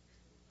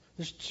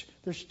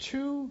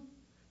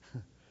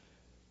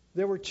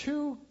 There were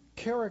two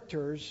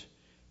characters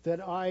that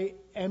I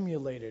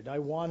emulated. I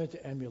wanted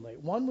to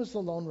emulate. One was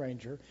the Lone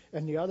Ranger,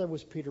 and the other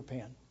was Peter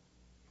Pan.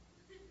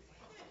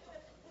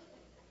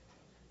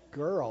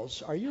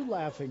 Girls, are you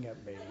laughing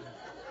at me?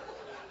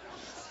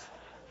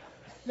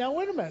 Now,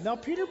 wait a minute. Now,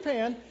 Peter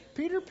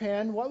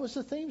Pan, what was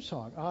the theme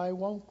song? I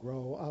won't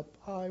grow up,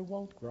 I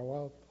won't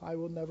grow up, I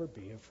will never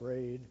be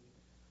afraid.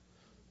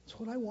 That's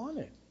what I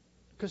wanted.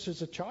 Because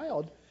as a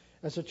child,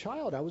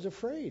 I was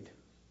afraid.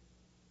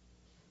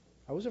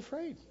 I was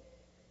afraid.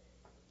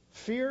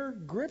 Fear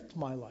gripped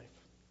my life.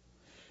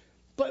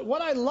 But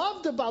what I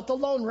loved about the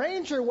Lone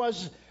Ranger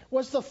was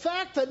the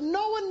fact that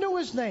no one knew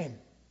his name.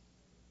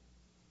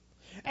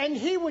 And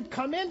he would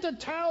come into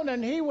town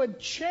and he would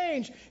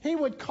change. He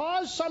would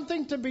cause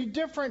something to be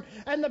different.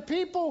 And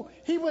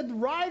he would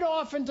ride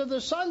off into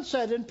the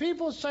sunset. And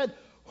people said,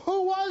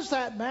 who was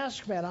that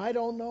masked man? I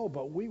don't know,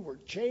 but we were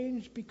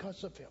changed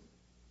because of him.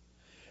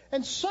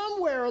 And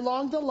somewhere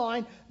along the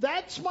line,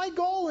 that's my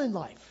goal in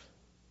life.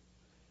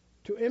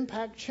 To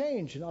impact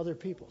change in other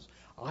people's.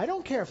 I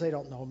don't care if they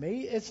don't know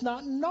me. It's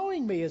not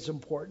knowing me is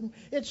important.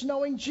 It's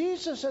knowing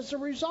Jesus as a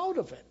result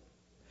of it.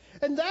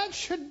 And that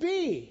should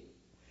be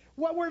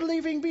what we're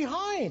leaving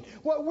behind.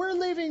 What we're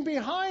leaving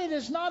behind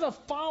is not a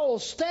foul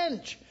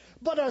stench,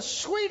 but a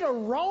sweet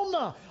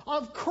aroma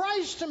of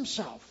Christ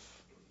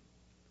himself.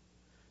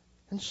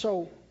 And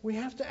so we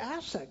have to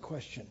ask that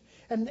question.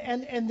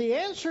 And the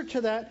answer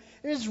to that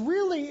is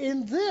really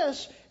in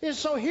this is,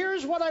 so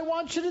here's what I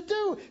want you to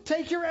do.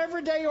 Take your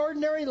everyday,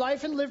 ordinary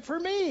life and live for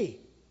me.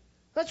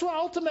 That's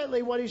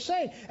ultimately what he's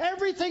saying.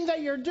 Everything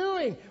that you're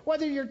doing,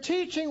 whether you're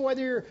teaching,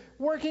 whether you're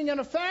working in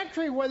a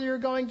factory, whether you're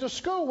going to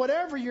school,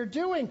 whatever you're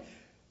doing,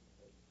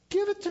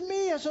 give it to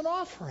me as an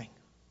offering.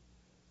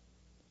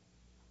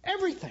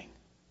 Everything.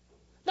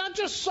 Not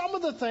just some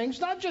of the things,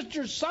 not just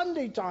your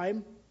Sunday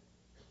time,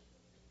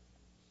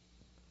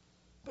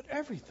 but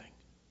everything.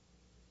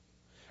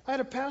 I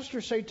had a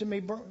pastor say to me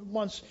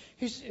once,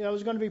 I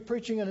was going to be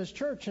preaching in his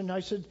church, and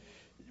I said,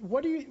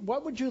 what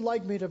would you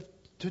like me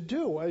to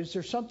do? Is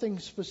there something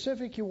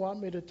specific you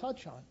want me to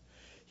touch on?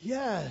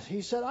 Yes.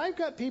 He said, I've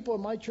got people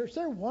in my church,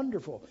 they're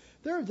wonderful.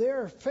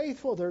 They're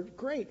faithful, they're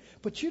great.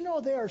 But you know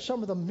they are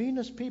some of the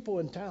meanest people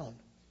in town.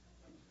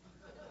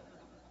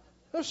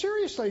 No,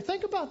 seriously,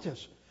 think about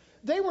this.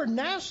 They were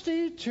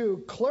nasty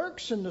to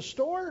clerks in the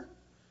store.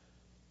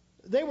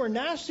 They were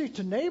nasty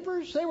to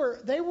neighbors.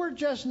 They were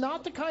just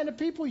not the kind of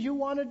people you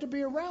wanted to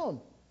be around.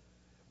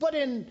 But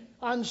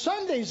on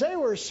Sundays, they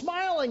were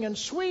smiling and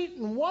sweet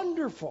and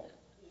wonderful.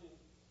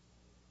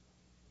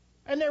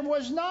 And there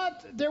was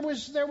not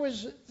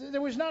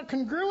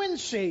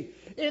congruency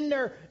in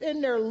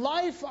their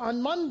life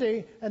on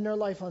Monday and their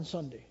life on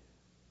Sunday.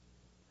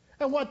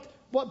 And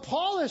what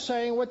Paul is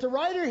saying, what the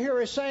writer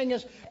here is saying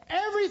is,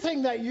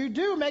 everything that you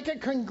do, make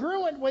it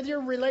congruent with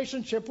your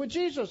relationship with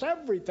Jesus.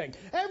 Everything.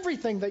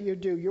 Everything that you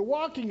do. You're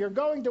walking, you're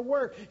going to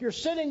work, you're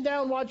sitting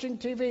down watching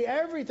TV,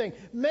 everything.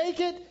 Make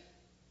it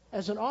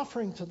as an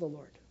offering to the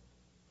Lord.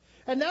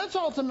 And that's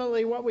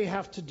ultimately what we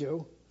have to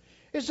do,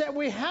 is that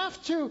we have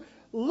to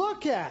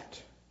look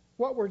at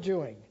what we're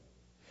doing.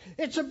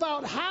 It's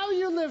about how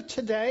you live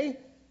today.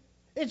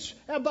 It's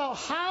about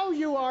how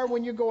you are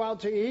when you go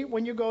out to eat,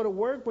 when you go to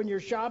work, when you're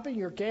shopping,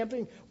 you're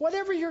camping,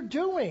 whatever you're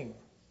doing.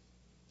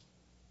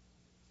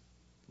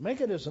 Make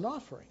it as an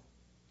offering.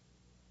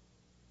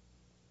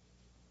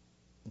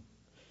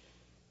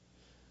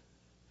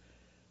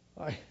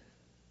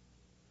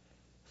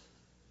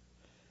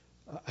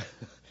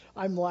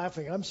 I'm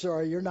laughing. I'm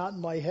sorry. You're not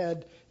in my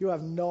head. You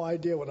have no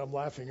idea what I'm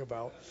laughing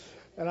about.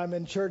 And I'm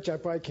in church. I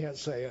probably can't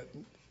say it.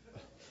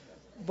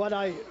 But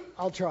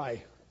I'll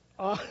try.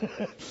 I'm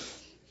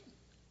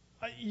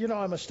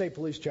a state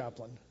police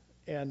chaplain.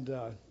 And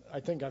I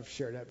think I've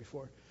shared that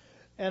before.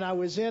 And I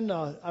was in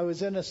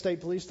a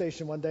state police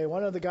station one day.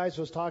 One of the guys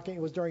was talking.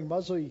 It was during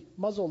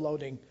muzzle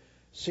loading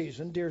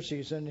season, deer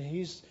season.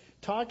 He's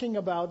talking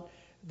about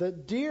the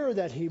deer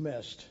that he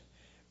missed.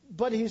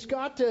 But he's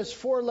got this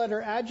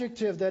 4-letter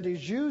adjective that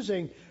he's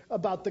using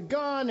about the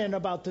gun and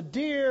about the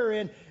deer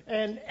and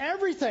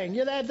everything.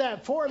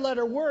 That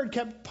 4-letter word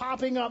kept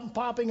popping up and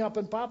popping up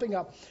and popping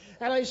up.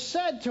 And I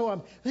said to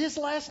him, his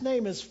last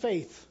name is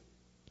Faith.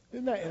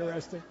 Isn't that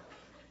interesting?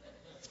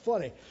 It's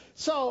funny.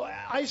 So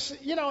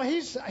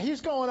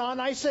he's going on.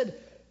 I said,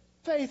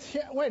 Faith,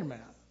 wait a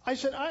minute. I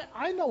said,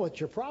 I know what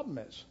your problem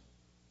is.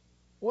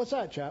 What's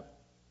that, chap?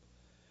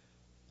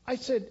 I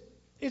said,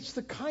 it's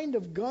the kind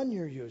of gun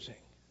you're using.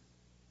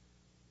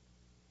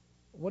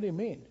 What do you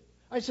mean?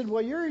 I said,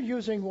 well, you're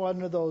using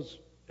one of those,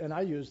 and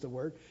I use the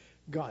word,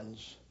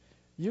 guns.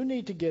 You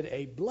need to get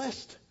a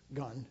blessed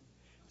gun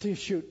to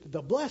shoot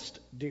the blessed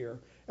deer,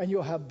 and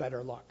you'll have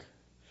better luck.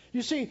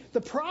 You see,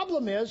 the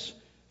problem is,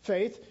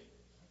 Faith,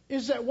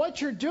 is that what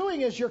you're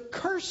doing is you're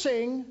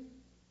cursing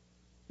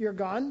your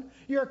gun,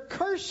 you're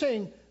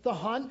cursing the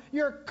hunt,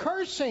 you're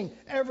cursing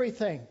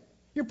everything.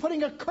 You're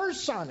putting a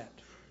curse on it.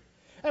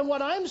 And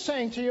what I'm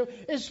saying to you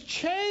is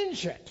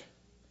change it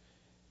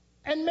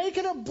and make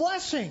it a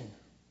blessing.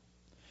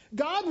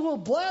 God will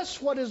bless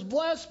what is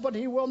blessed, but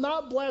he will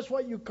not bless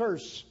what you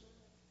curse.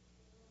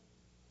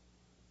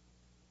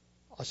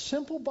 A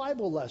simple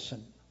Bible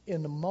lesson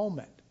in the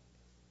moment,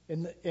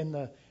 in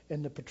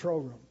the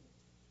patrol room.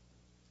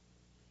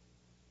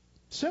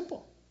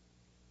 Simple.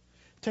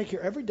 Take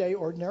your everyday,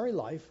 ordinary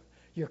life.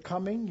 You're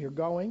coming, you're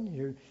going,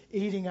 you're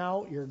eating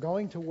out, you're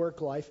going to work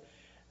life,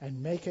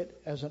 and make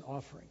it as an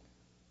offering.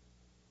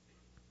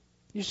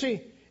 You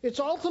see, it's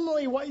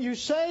ultimately what you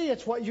say,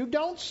 it's what you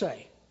don't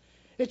say.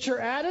 It's your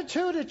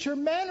attitude, it's your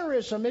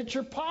mannerism, it's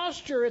your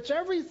posture, it's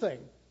everything.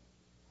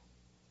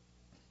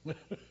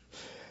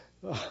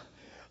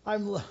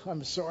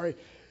 I'm sorry.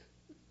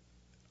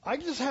 I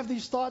just have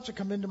these thoughts that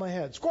come into my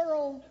head.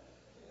 Squirrel.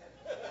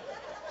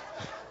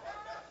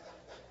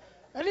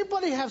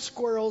 Anybody have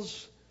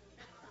squirrels?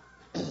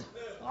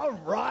 All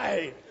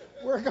right.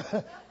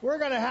 We're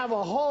gonna have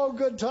a whole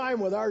good time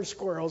with our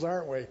squirrels,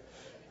 aren't we?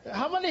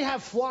 How many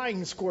have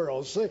flying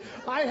squirrels?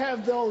 I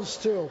have those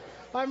too.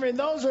 I mean,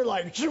 those are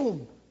like,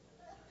 zoom.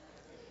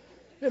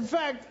 In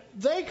fact,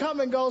 they come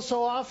and go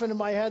so often in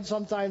my head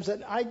sometimes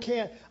that I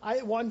can't.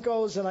 One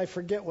goes and I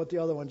forget what the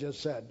other one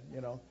just said,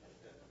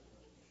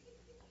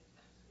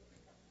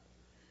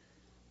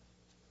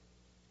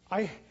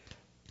 I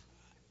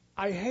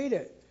hate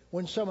it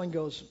when someone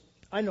goes,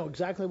 I know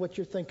exactly what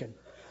you're thinking.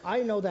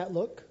 I know that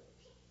look.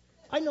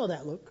 I know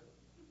that look.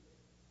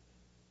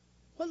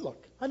 What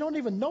look? I don't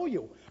even know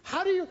you.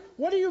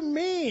 What do you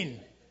mean?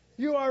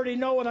 You already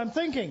know what I'm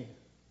thinking.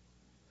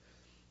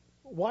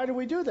 Why do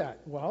we do that?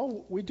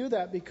 Well, we do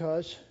that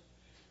because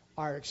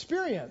our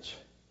experience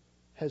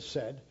has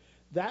said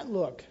that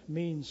look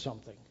means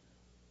something.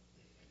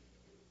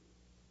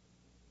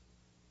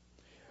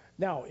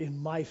 Now,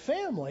 in my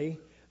family,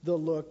 the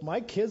look,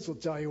 my kids will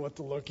tell you what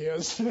the look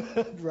is,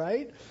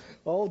 right?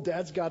 Oh,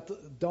 Dad's got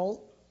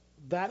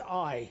that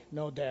eye.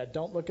 No, Dad,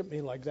 don't look at me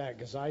like that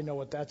because I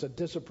know that's a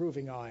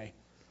disapproving eye,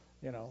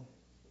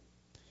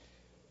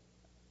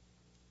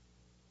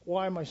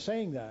 Why am I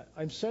saying that?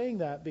 I'm saying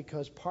that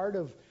because part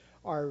of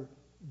our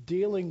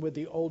dealing with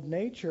the old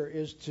nature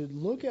is to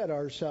look at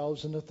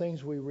ourselves and the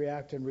things we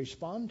react and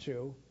respond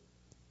to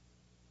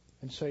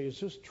and say, is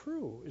this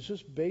true? Is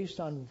this based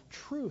on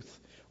truth?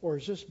 Or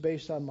is this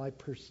based on my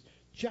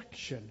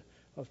projection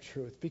of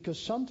truth? Because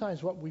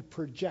sometimes what we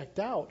project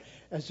out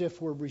as if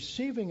we're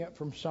receiving it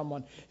from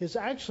someone is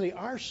actually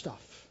our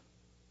stuff.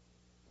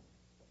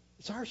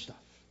 It's our stuff.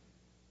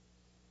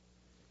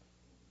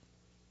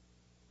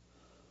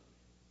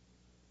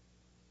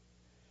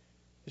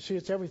 You see,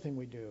 it's everything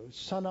we do.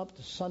 Sun up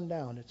to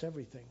sundown, it's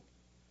everything.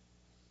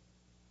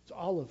 It's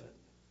all of it.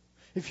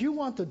 If you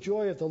want the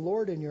joy of the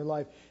Lord in your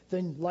life,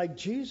 then like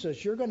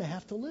Jesus, you're going to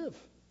have to live.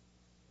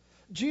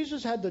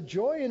 Jesus had the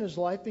joy in his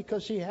life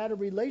because he had a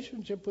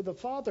relationship with the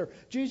Father.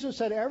 Jesus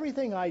said,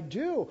 everything I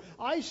do,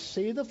 I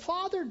see the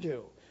Father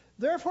do.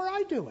 Therefore,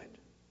 I do it.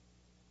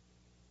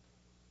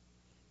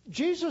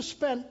 Jesus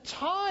spent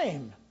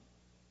time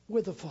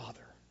with the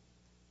Father.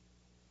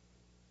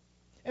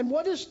 And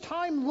what does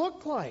time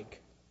look like?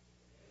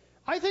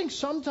 I think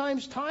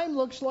sometimes time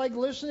looks like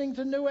listening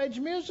to New Age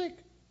music.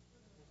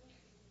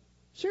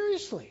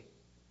 Seriously.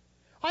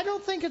 I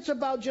don't think it's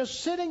about just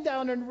sitting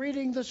down and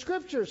reading the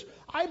scriptures.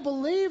 I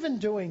believe in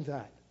doing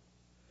that.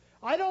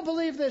 I don't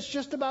believe that it's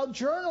just about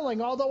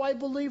journaling, although I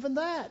believe in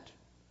that.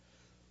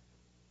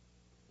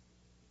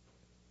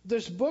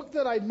 This book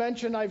that I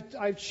mentioned,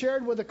 I've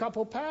shared with a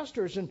couple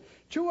pastors, and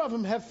two of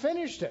them have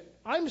finished it.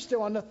 I'm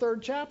still on the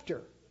third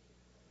chapter.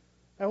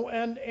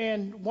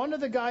 And one of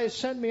the guys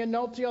sent me a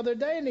note the other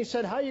day, and he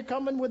said, how you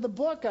coming with the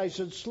book? I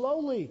said,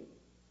 slowly.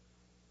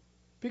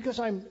 Because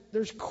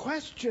there's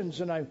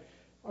questions, and I'm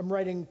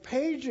writing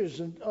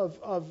pages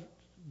of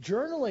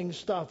journaling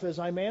stuff as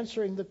I'm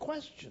answering the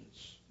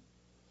questions.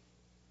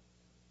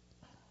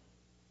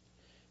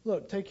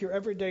 Look, take your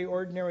everyday,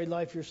 ordinary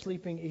life, your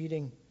sleeping,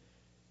 eating,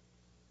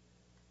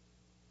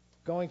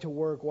 going to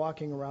work,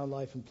 walking around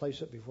life, and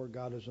place it before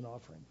God as an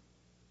offering.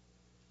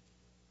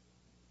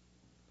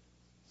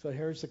 So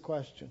here's the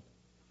question.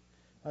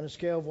 On a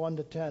scale of 1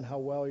 to 10, how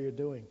well are you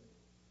doing?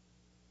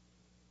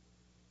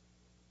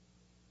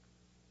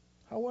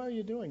 How well are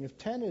you doing? If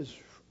 10 is,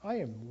 I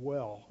am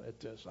well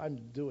at this. I'm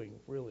doing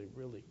really,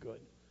 really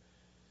good.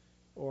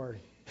 Or,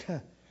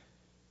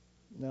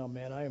 no,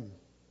 man,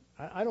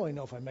 I don't even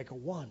know if I make a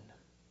 1.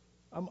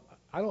 I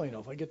don't even know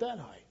if I get that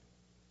high.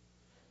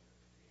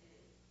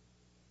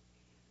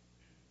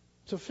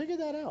 So figure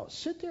that out.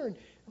 Sit there and,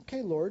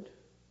 okay, Lord,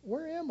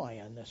 where am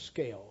I on this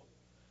scale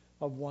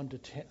of 1 to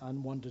 10?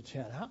 On 1 to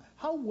 10,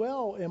 how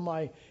well am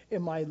I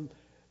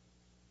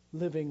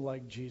living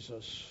like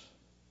Jesus?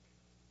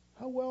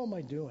 How well am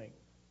I doing?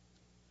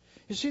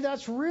 You see,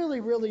 that's really,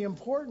 really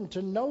important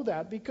to know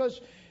that because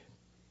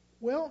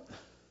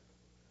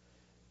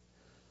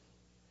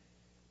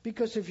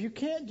if you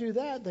can't do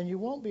that, then you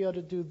won't be able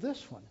to do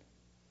this one.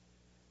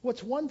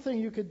 What's one thing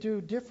you could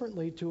do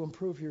differently to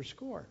improve your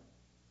score?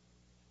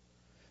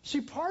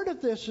 See, part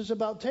of this is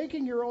about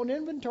taking your own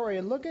inventory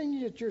and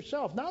looking at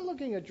yourself, not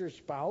looking at your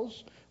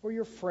spouse or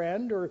your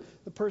friend or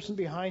the person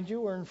behind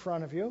you or in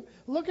front of you.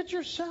 Look at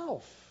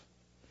yourself.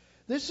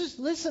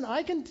 Listen,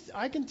 I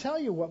can tell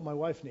you what my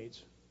wife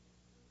needs.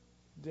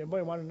 Does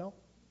anybody want to know?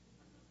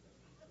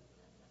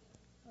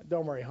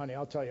 Don't worry, honey,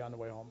 I'll tell you on the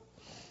way home.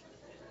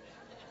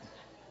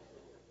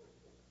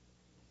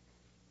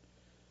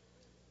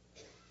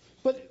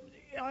 But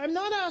I'm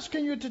not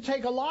asking you to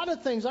take a lot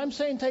of things. I'm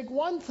saying take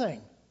one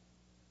thing.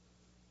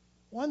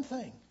 One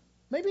thing.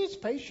 Maybe it's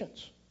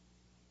patience.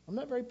 I'm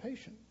not very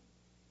patient.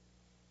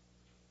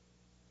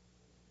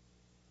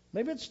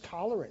 Maybe it's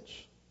tolerance.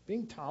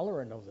 Being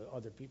tolerant of the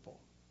other people.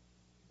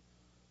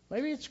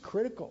 Maybe it's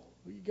critical.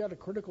 You got a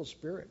critical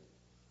spirit.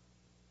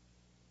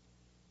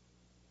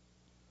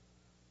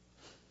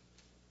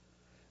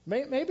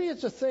 Maybe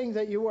it's a thing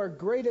that you are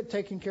great at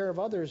taking care of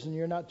others and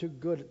you're not too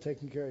good at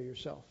taking care of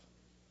yourself.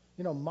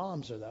 You know,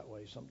 moms are that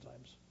way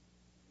sometimes.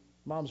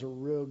 Moms are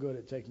real good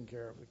at taking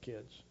care of the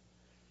kids.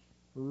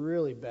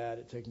 Really bad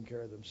at taking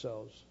care of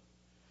themselves.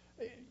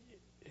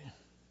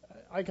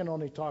 I can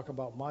only talk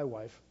about my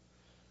wife.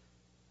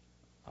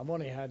 I've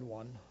only had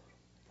one.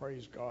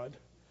 Praise God.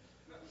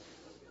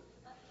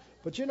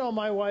 But you know,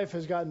 my wife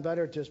has gotten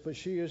better at this, but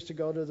she used to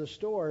go to the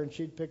store and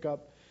she'd pick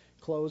up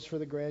clothes for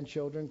the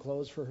grandchildren,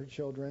 clothes for her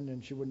children,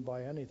 and she wouldn't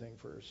buy anything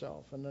for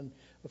herself. And then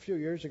a few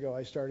years ago,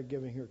 I started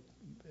giving her,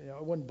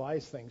 I wouldn't buy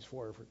things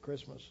for her for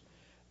Christmas.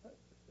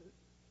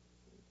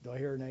 Do I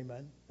hear an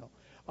amen?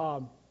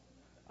 No.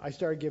 I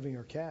started giving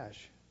her cash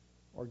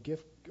or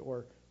gift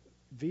or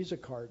Visa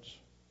cards.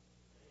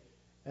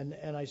 And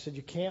I said,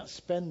 you can't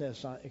spend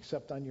this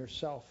except on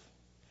yourself.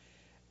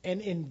 And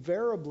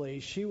invariably,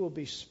 she will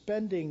be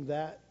spending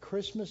that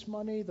Christmas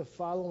money the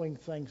following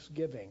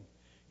Thanksgiving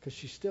because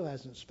she still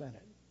hasn't spent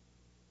it.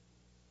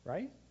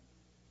 Right?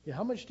 Yeah,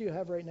 how much do you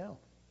have right now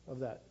of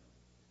that?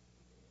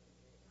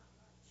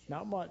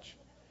 Not much.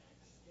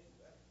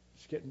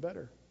 It's getting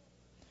better.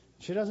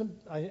 She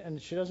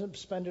doesn't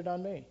spend it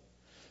on me.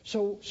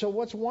 So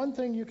what's one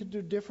thing you could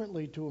do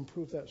differently to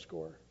improve that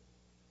score?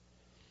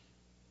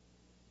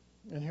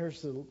 And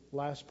here's the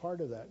last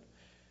part of that.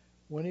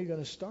 When are you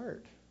going to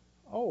start?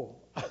 Oh,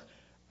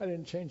 I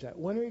didn't change that.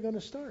 When are you going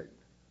to start?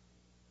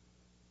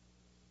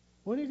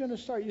 When are you going to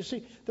start? You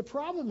see, the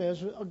problem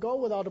is a goal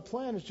without a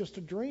plan is just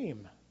a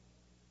dream.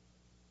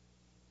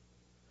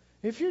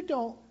 If you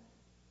don't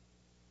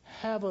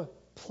have a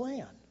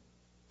plan,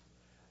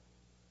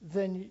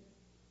 then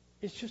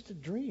it's just a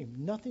dream.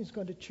 Nothing's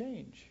going to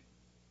change.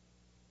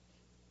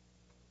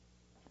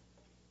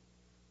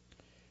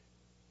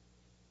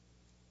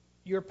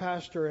 Your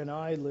pastor and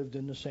I lived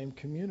in the same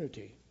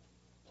community,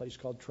 a place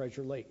called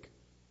Treasure Lake.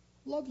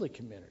 Lovely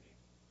community.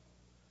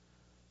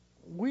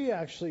 We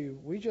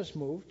just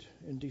moved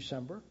in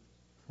December.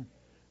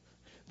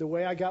 The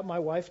way I got my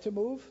wife to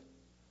move,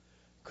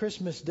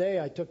 Christmas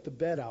Day I took the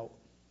bed out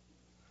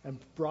and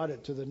brought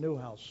it to the new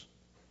house.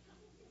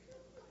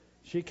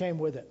 She came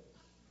with it.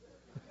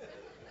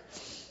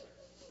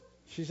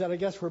 She said, I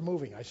guess we're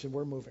moving. I said,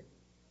 we're moving.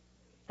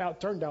 Now,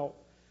 it turned out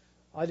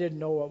I didn't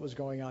know what was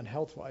going on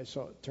health-wise,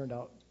 so it turned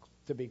out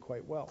to be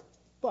quite well.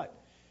 But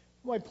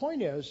my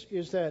point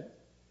is that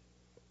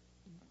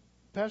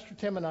Pastor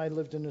Tim and I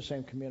lived in the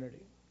same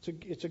community.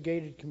 It's a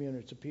gated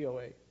community. It's a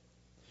POA.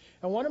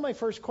 And one of my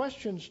first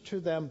questions to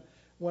them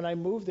when I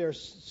moved there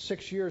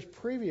 6 years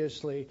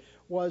previously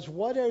was,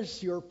 what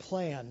is your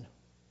plan?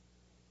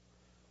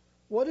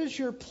 What is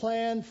your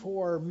plan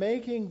for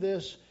making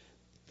this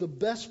the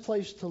best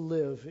place to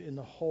live in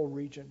the whole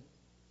region?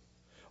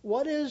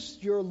 What is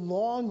your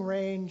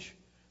long-range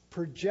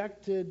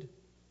projected,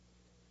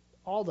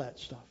 all that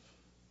stuff?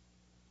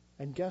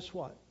 And guess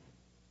what?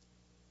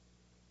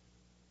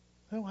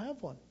 They don't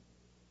have one.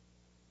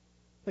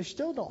 They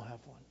still don't have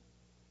one.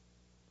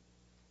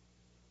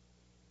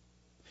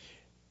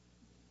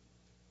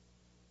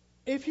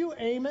 If you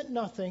aim at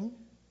nothing,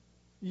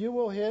 you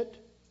will hit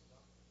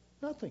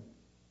nothing.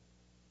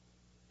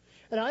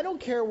 And I don't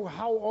care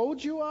how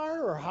old you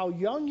are or how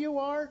young you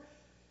are,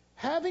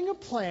 having a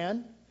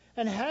plan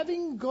and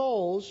having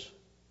goals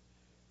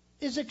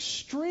is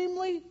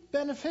extremely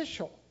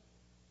beneficial.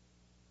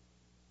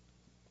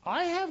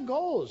 I have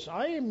goals.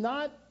 I am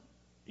not,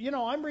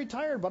 I'm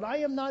retired, but I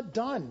am not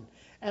done.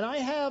 And I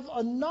have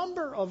a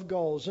number of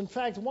goals. In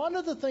fact, one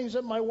of the things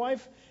that my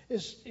wife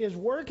is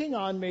working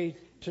on me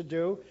to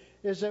do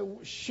is that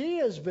she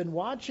has been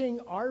watching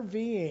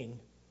RVing,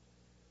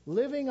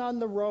 living on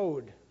the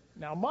road.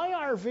 Now, my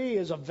RV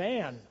is a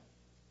van.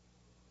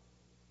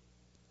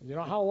 You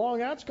know how long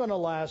that's going to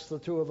last, the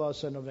two of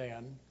us in a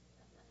van?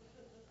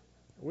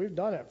 We've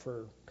done it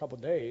for a couple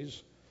of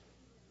days.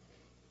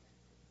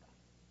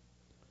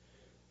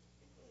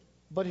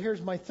 But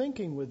here's my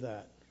thinking with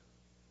that.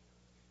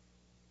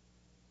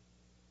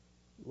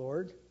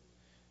 Lord,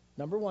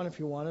 number one, if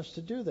you want us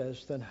to do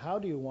this, then how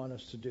do you want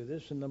us to do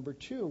this? And number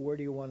two, where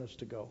do you want us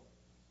to go?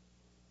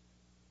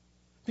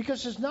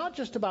 Because it's not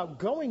just about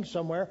going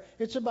somewhere,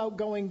 it's about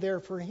going there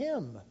for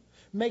Him.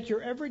 Make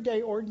your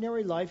everyday,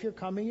 ordinary life, your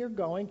coming, your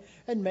going,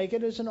 and make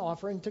it as an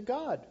offering to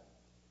God.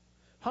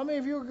 How many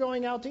of you are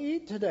going out to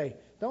eat today?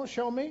 Don't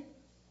show me.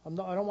 I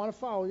don't want to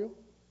follow you.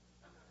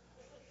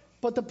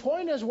 But the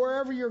point is,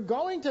 wherever you're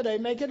going today,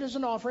 make it as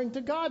an offering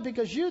to God,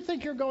 because you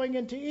think you're going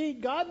in to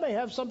eat. God may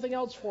have something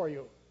else for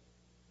you.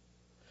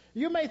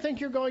 You may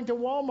think you're going to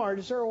Walmart.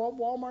 Is there a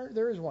Walmart?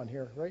 There is one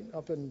here, right?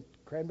 Up in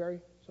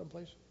Cranberry,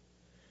 someplace.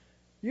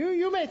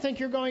 You may think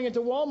you're going into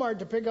Walmart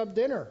to pick up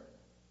dinner.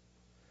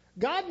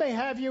 God may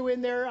have you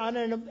in there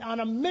on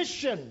a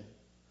mission.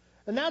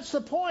 And that's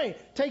the point.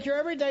 Take your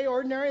everyday,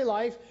 ordinary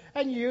life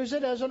and use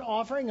it as an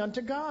offering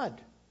unto God.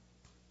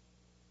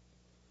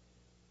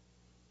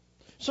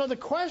 So the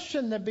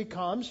question that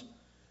becomes,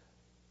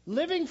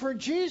 living for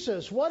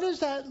Jesus, what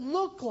does that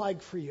look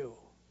like for you?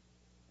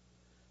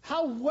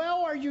 How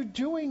well are you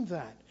doing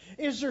that?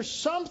 Is there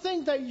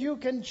something that you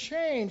can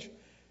change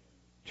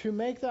to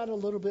make that a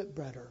little bit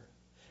better?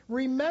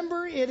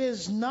 Remember, it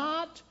is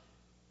not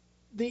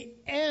the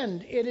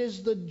end. It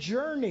is the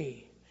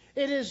journey.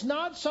 It is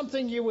not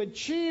something you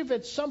achieve.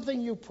 It's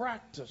something you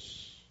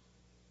practice.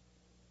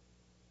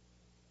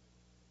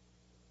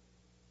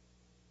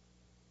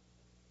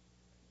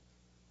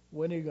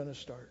 When are you going to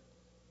start?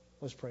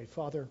 Let's pray.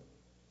 Father,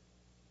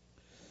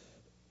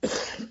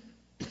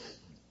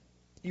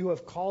 You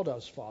have called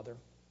us, Father,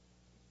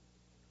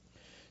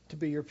 to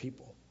be your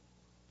people.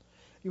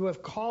 You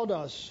have called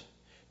us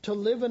to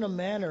live in a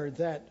manner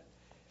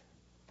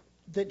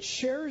that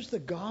shares the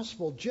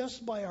gospel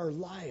just by our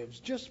lives,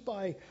 just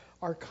by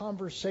our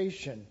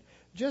conversation,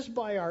 just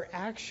by our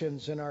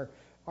actions and our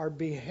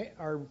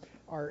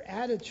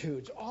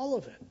attitudes, all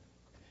of it.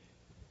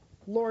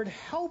 Lord,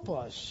 help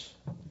us.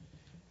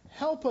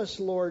 Help us,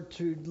 Lord,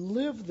 to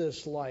live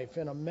this life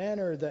in a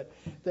manner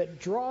that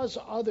draws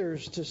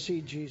others to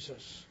see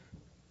Jesus.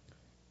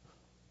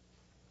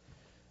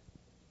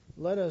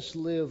 Let us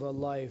live a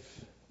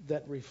life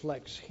that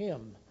reflects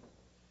Him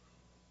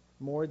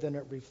more than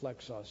it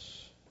reflects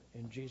us.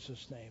 In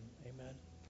Jesus' name, amen.